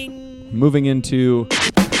 bing, bing. moving into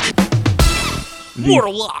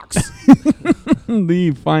Mortal locks.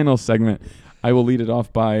 the final segment, I will lead it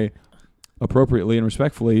off by appropriately and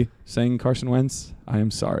respectfully saying, Carson Wentz, I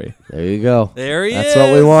am sorry. There you go. There he That's is.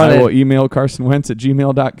 what we want. I will email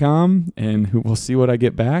carsonwentz@gmail.com and we'll see what I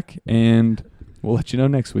get back. And we'll let you know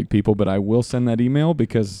next week, people. But I will send that email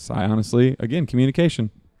because I honestly, again,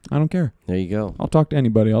 communication. I don't care. There you go. I'll talk to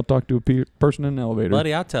anybody. I'll talk to a person in an elevator.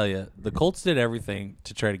 Buddy, I'll tell you, the Colts did everything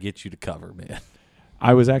to try to get you to cover, man.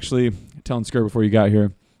 I was actually telling Skirt before you got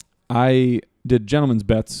here, I did gentlemen's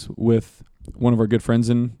bets with one of our good friends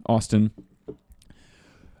in Austin.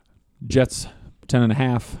 Jets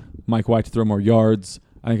 10.5. Mike White to throw more yards.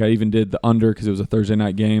 I think I even did the under because it was a Thursday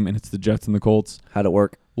night game, and it's the Jets and the Colts. How'd it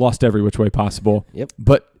work? Lost every which way possible. Yep.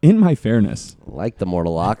 But in my fairness, Like the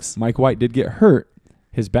mortal locks. Mike White did get hurt.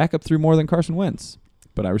 His backup threw more than Carson Wentz.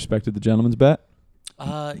 But I respected the gentleman's bet.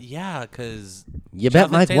 Yeah, because You bet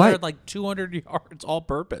Mike Taylor White. had like 200 yards all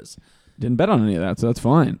purpose. Didn't bet on any of that, so that's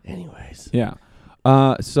fine. Anyways. Yeah.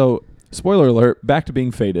 So, spoiler alert, back to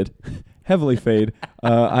being faded. Heavily fade.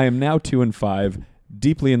 I am now 2-5,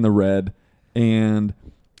 deeply in the red, and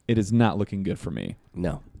it is not looking good for me.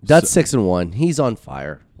 No. Dut's 6-1. He's on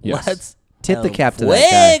fire. Yes. Let's Tip the cap to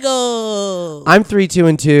that guy. Fuego. I'm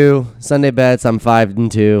 3-2-2. Sunday bets, I'm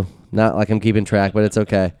 5-2. Not like I'm keeping track, but it's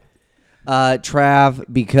okay. Trav,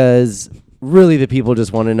 because really the people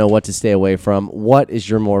just want to know what to stay away from. What is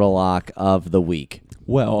your mortal lock of the week?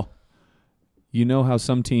 Well, You know how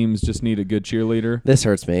some teams just need a good cheerleader? This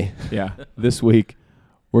hurts me. Yeah. This week,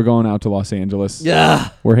 we're going out to Los Angeles. Yeah.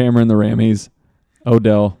 We're hammering the Rammies.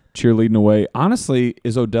 Odell cheerleading away. Honestly,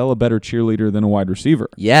 is Odell a better cheerleader than a wide receiver?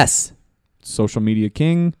 Yes. Social media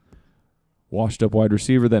king, washed up wide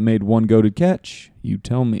receiver that made one goated catch. You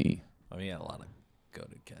tell me. I mean, he had a lot of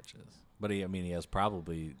goated catches, but he has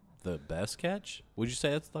probably the best catch. Would you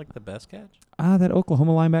say it's like the best catch? That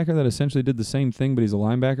Oklahoma linebacker that essentially did the same thing, but he's a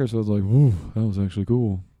linebacker, so I was like, "Ooh, that was actually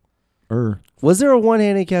cool." Was there a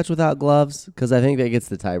one-handed catch without gloves? Because I think that gets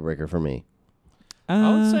the tiebreaker for me.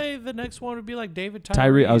 I would say the next one would be like David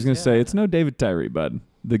Tyree. I was gonna say it's no David Tyree, bud.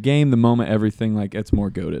 The game, the moment, everything, like it's more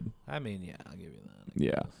goated. I mean, yeah, I'll give you that.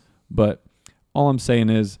 Yeah, but all I'm saying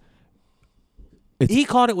is, He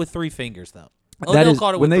caught it with 3 fingers, though. that Odell is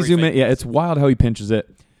caught it when with they 3 zoom in. fingers. Yeah, it's wild how he pinches it.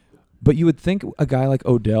 But you would think a guy like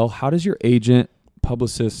Odell, how does your agent,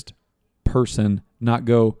 publicist, person not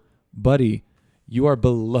go, buddy? You are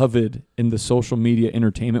beloved in the social media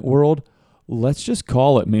entertainment world. Let's just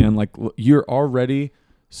call it, man. Like you're already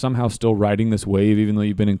somehow still riding this wave, even though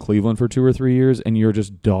you've been in Cleveland for 2 or 3 years, and you're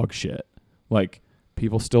just dog shit. Like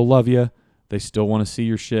people still love you. They still want to see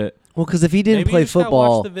your shit. Well, because if he didn't Maybe play you just gotta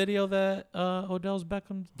football, watch the video that Odell's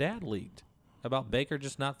Beckham's dad leaked about Baker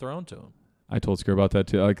just not thrown to him. I told Scare about that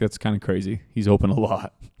too. Like that's kind of crazy. He's open a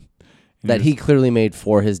lot. And that he just- clearly made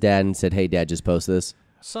for his dad and said, "Hey, Dad, just post this."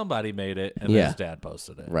 Somebody made it, and Yeah. his dad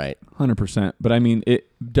posted it. Right. 100%. But I mean, it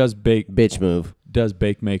does Bitch move. does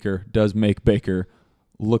make Baker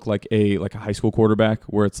look like a high school quarterback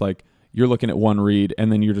where it's like you're looking at one read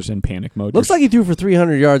and then you're just in panic mode. Looks like he threw for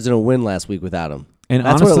 300 yards in a win last week without him. And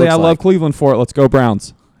That's what it honestly, I looks love like. Cleveland for it. Let's go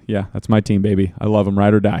Browns. Yeah, that's my team, baby. I love them,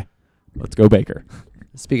 ride or die. Let's go Baker.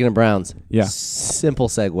 Speaking of Browns, Yeah. simple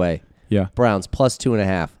segue. Yeah, Browns plus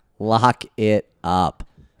 2.5. Lock it up.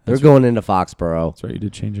 They're going into Foxborough, that's right. You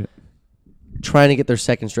did change it. trying to get their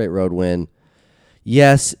second straight road win.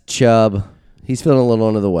 Yes, Chubb. He's feeling a little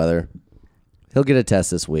under the weather. He'll get a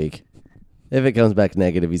test this week. If it comes back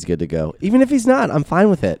negative, he's good to go. Even if he's not, I'm fine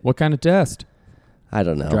with it. What kind of test? I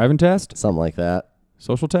don't know. Driving test? Something like that.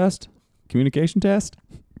 Social test? Communication test?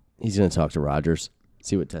 He's going to talk to Rodgers,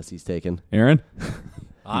 see what test he's taking. Aaron?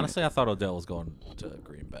 Honestly, I thought Odell was going to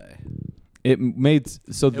Green Bay. It made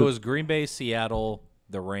so It was Green Bay, Seattle,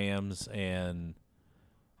 the Rams, and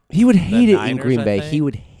He would hate it in Niners, Green I Bay. think? He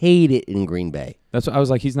would hate it in Green Bay. that's what I was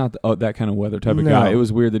like. He's not that kind of weather type of No. guy. It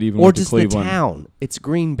was weird that even Or went to just the Cleveland. town. It's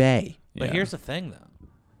Green Bay. But Yeah. here's the thing, though.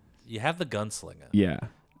 You have the gunslinger, Yeah,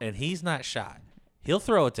 and he's not shy. He'll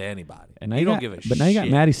throw it to anybody. and now he you don't got, give a shit. but now you got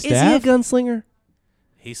Matty Is he a Staff. gunslinger?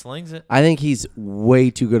 He slings it. I think he's way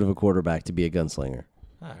too good of a quarterback to be a gunslinger.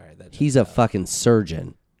 All right, that's He's a fucking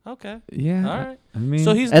surgeon. okay. Yeah, All right. I mean,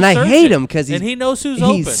 So he's And the I hate surgeon, him because and he knows who's he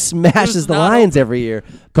open. smashes Who's the not Lions open. every year.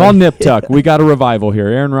 call But- Nip Tuck. We got a revival here.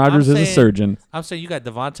 Aaron Rodgers is a saying- surgeon. I'm saying you got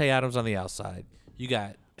Devontae Adams on the outside. You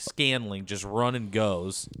got Scanling just run and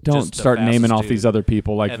goes. Don't just the start naming fastest off dude. these other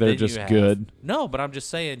people like And they're then you just have- good. No, but I'm just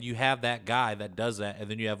saying you have that guy that does that, and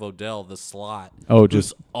then you have Odell, the slot. Oh, who's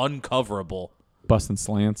just uncoverable. busting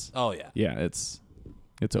slants. Oh yeah. Yeah, it's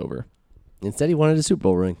over. Instead, he wanted a Super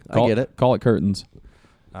Bowl ring. I get it. Call it curtains.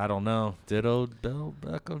 I don't know. Did Odell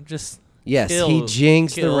Beckham just? Yes, he Kill-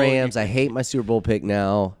 jinxed the kill- Rams. I hate my Super Bowl pick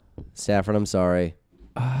now. Stafford, I'm sorry.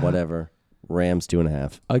 Whatever. Rams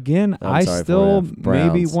 2.5. Again, I'm I sorry for still you. maybe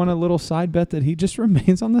Browns. want a little side bet that he just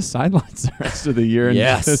remains on the sidelines the rest of the year and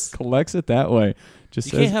Yes. just collects it that way. Just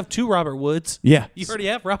You says, can't have 2 Robert Woods. yeah. You already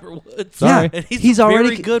have Robert Woods. Sorry. And He's a already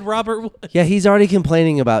very c- good Robert Woods. Yeah, he's already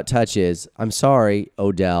complaining about touches. I'm sorry,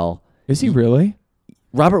 Odell. Is he really?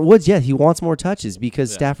 Robert Woods, yeah, he wants more touches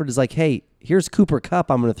because Stafford is like, hey, here's Cooper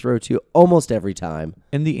Kupp I'm going to throw to you almost every time.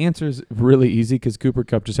 And the answer is really easy because Cooper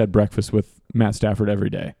Kupp just had breakfast with Matt Stafford every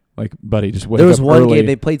day. Like, buddy, just wake There was up one early. game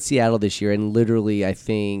they played Seattle this year, and literally, I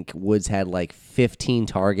think Woods had like 15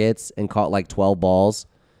 targets and caught like 12 balls.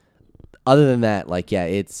 Other than that, like, yeah,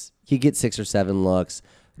 he gets 6 or 7 looks.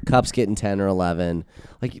 Kupp's getting 10 or 11.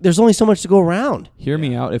 Like, there's only so much to go around. Hear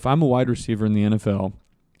me out. If I'm a wide receiver in the NFL,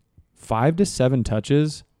 5 to 7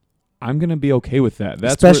 touches, I'm going to be okay with that.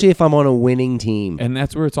 That's Especially where, if I'm on a winning team. and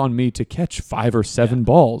that's where it's on me to catch 5 or 7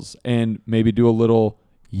 balls and maybe do a little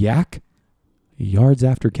yak yards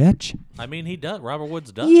after catch. I mean, he does. Robert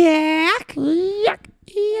Woods does. Yak.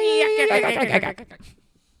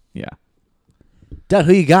 Yeah. Doug,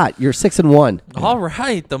 who you got? You're 6-1. All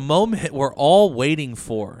right, the moment we're all waiting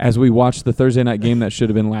for. As we watch the Thursday night game that should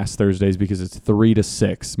have been last Thursday's because it's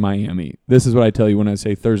 3-6 Miami. This is what I tell you when I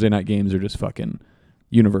say Thursday night games are just fucking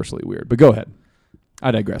universally weird. But go ahead.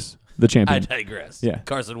 I digress. The I champion. digress. Yeah.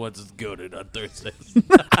 Carson Wentz is goated on Thursdays.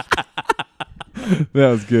 That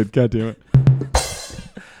was good. God damn it.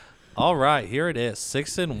 All right, here it is,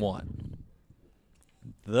 6-1.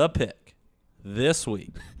 The pick this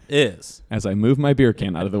week is As I move my beer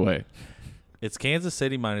can out of the way. it's Kansas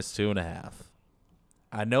City minus 2.5.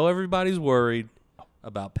 I know everybody's worried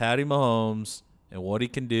about Patty Mahomes and what he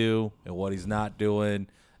can do and what he's not doing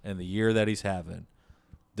and the year that he's having.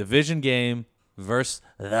 Division game versus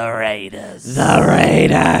the Raiders. The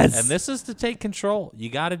Raiders. And this is to take control. You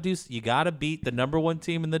got to beat the number 1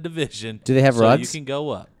 team in the division. Do they have so rugs? You can go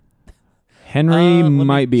up. Henry Let me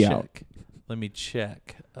might be check. out. Let me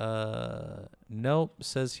check. Nope.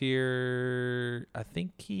 Says here, I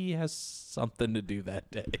think he has something to do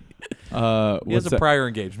that day. He has What's a that? prior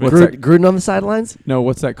engagement. What's that? Gruden on the sidelines? No,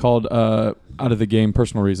 what's that called? Out of the game,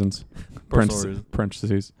 personal reasons. Personal reasons.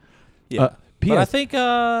 Parentheses. Yeah. But I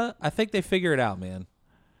PS. think they figure it out, man.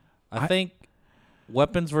 I think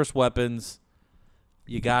weapons versus weapons,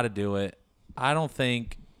 you got to do it. I don't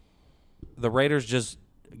think the Raiders just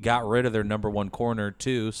got rid of their number 1 corner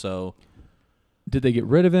too, so Did they get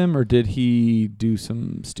rid of him, or did he do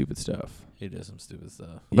some stupid stuff? he did some stupid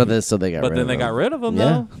stuff. But then, so they got But rid then of they him. got rid of him, Yeah.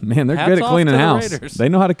 though. Man, they're Hats good at off cleaning to the house. Raiders. They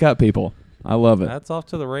know how to cut people. I love it. That's off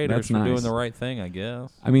to the Raiders That's for nice. doing the right thing, I guess.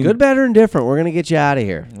 I mean, Good, better, and different. We're going to get you out of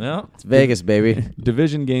here. Yeah. It's Vegas, baby.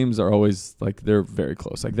 division games are always like they're very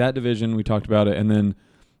close. Like that division, we talked about it, and then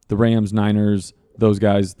the Rams, Niners, those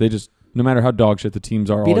guys. They just no matter how dog shit the teams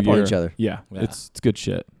are Beat all up year. on each other. Yeah, Yeah. it's good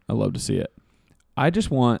shit. I love to see it. I just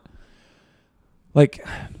want like.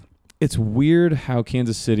 It's weird how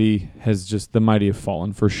Kansas City has just the mighty have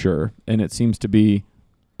fallen for sure, and it seems to be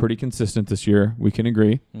pretty consistent this year. We can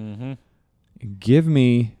agree. Mm-hmm. Give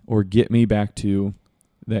me or get me back to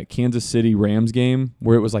that Kansas City Rams game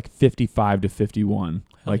where it was like 55-51.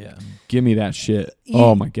 Like, yeah. give me that shit. Yeah.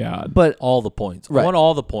 Oh my God. But All the points. Right. I want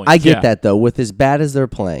all the points. I get Yeah. that, though, with as bad as they're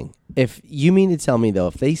playing. If you mean to tell me, though,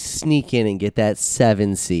 if they sneak in and get that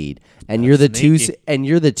 7 seed and you're the sneaky.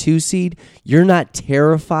 you're the 2 seed, you're not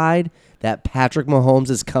terrified that Patrick Mahomes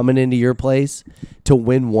is coming into your place to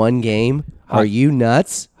win 1 game? Are you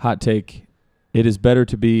nuts? Hot take. It is better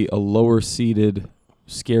to be a lower seeded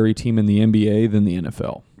scary team in the NBA than the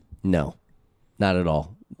NFL. No, not at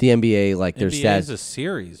all. The NBA, like their NBA stats. is a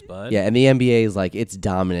series, bud. Yeah, and the NBA is like it's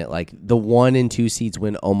dominant. Like the 1 and 2 seeds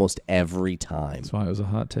win almost every time. That's why it was a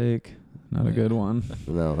hot take. Not a good one.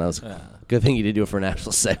 No, that was Yeah. good thing you did do it for a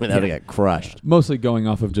national segment. That would have got crushed. Mostly going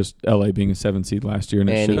off of just LA being a 7 seed last year. And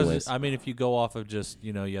it And should he Because, was. I mean, if you go off of just,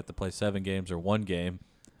 you have to play 7 games or 1 game,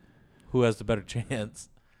 who has the better chance?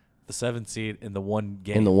 The 7 seed in the 1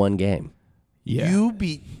 game. In the 1 game. yeah. You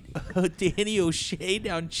beat Danny O'Shea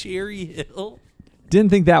down Cherry Hill. Didn't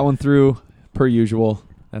think that one through, per usual.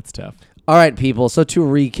 That's tough. All right, people. So to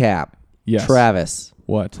recap, Yes. Travis,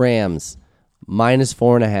 What? Rams, minus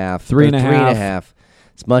 4.5. 3.5. 3.5.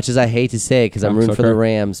 As much as I hate to say it because I'm rooting for the Cocksucker.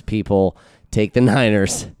 Rams, people, take the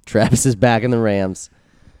Niners. Travis is back in the Rams.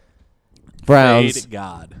 Browns, Praise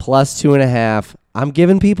God. plus 2.5. I'm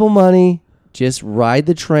giving people money. Just ride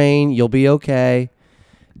the train. You'll be okay.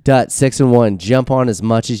 Dut, 6-1. Jump on as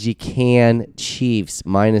much as you can. Chiefs,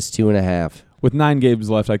 minus 2.5. With 9 games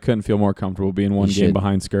left, I couldn't feel more comfortable being 1 You game should.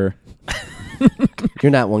 behind Skur.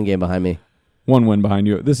 You're not 1 game behind me. 1 win behind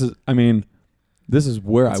you. This is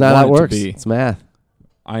where That's I not want how it it works. to be. It's math.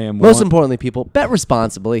 I am Most one, importantly, people, bet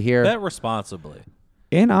responsibly here. Bet responsibly.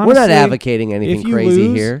 and We're honestly, not advocating anything if you crazy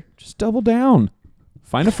lose, here. Just double down.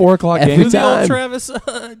 Find a 4 o'clock Every game. Do the time. old Travis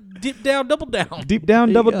dip down, double down. Deep down,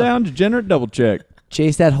 There you double go. down, degenerate double check.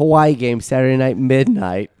 Chase that Hawaii game Saturday night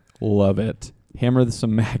midnight. Love it. Hammer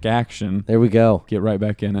some Mac action. There we go. Get right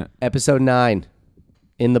back in it. Episode 9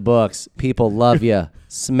 in the books. People love you.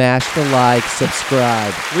 Smash the like,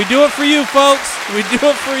 subscribe. We do it for you, folks. We do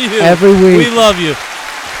it for you. Every week. We love you.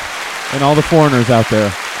 And all the foreigners out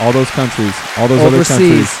there, all those countries, all those other Overseas.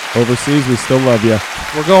 countries. Overseas, we still love you.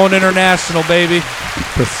 We're going international, baby.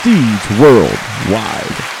 Prestige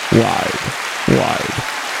worldwide.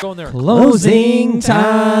 Wide. Going there. Closing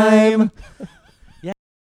time.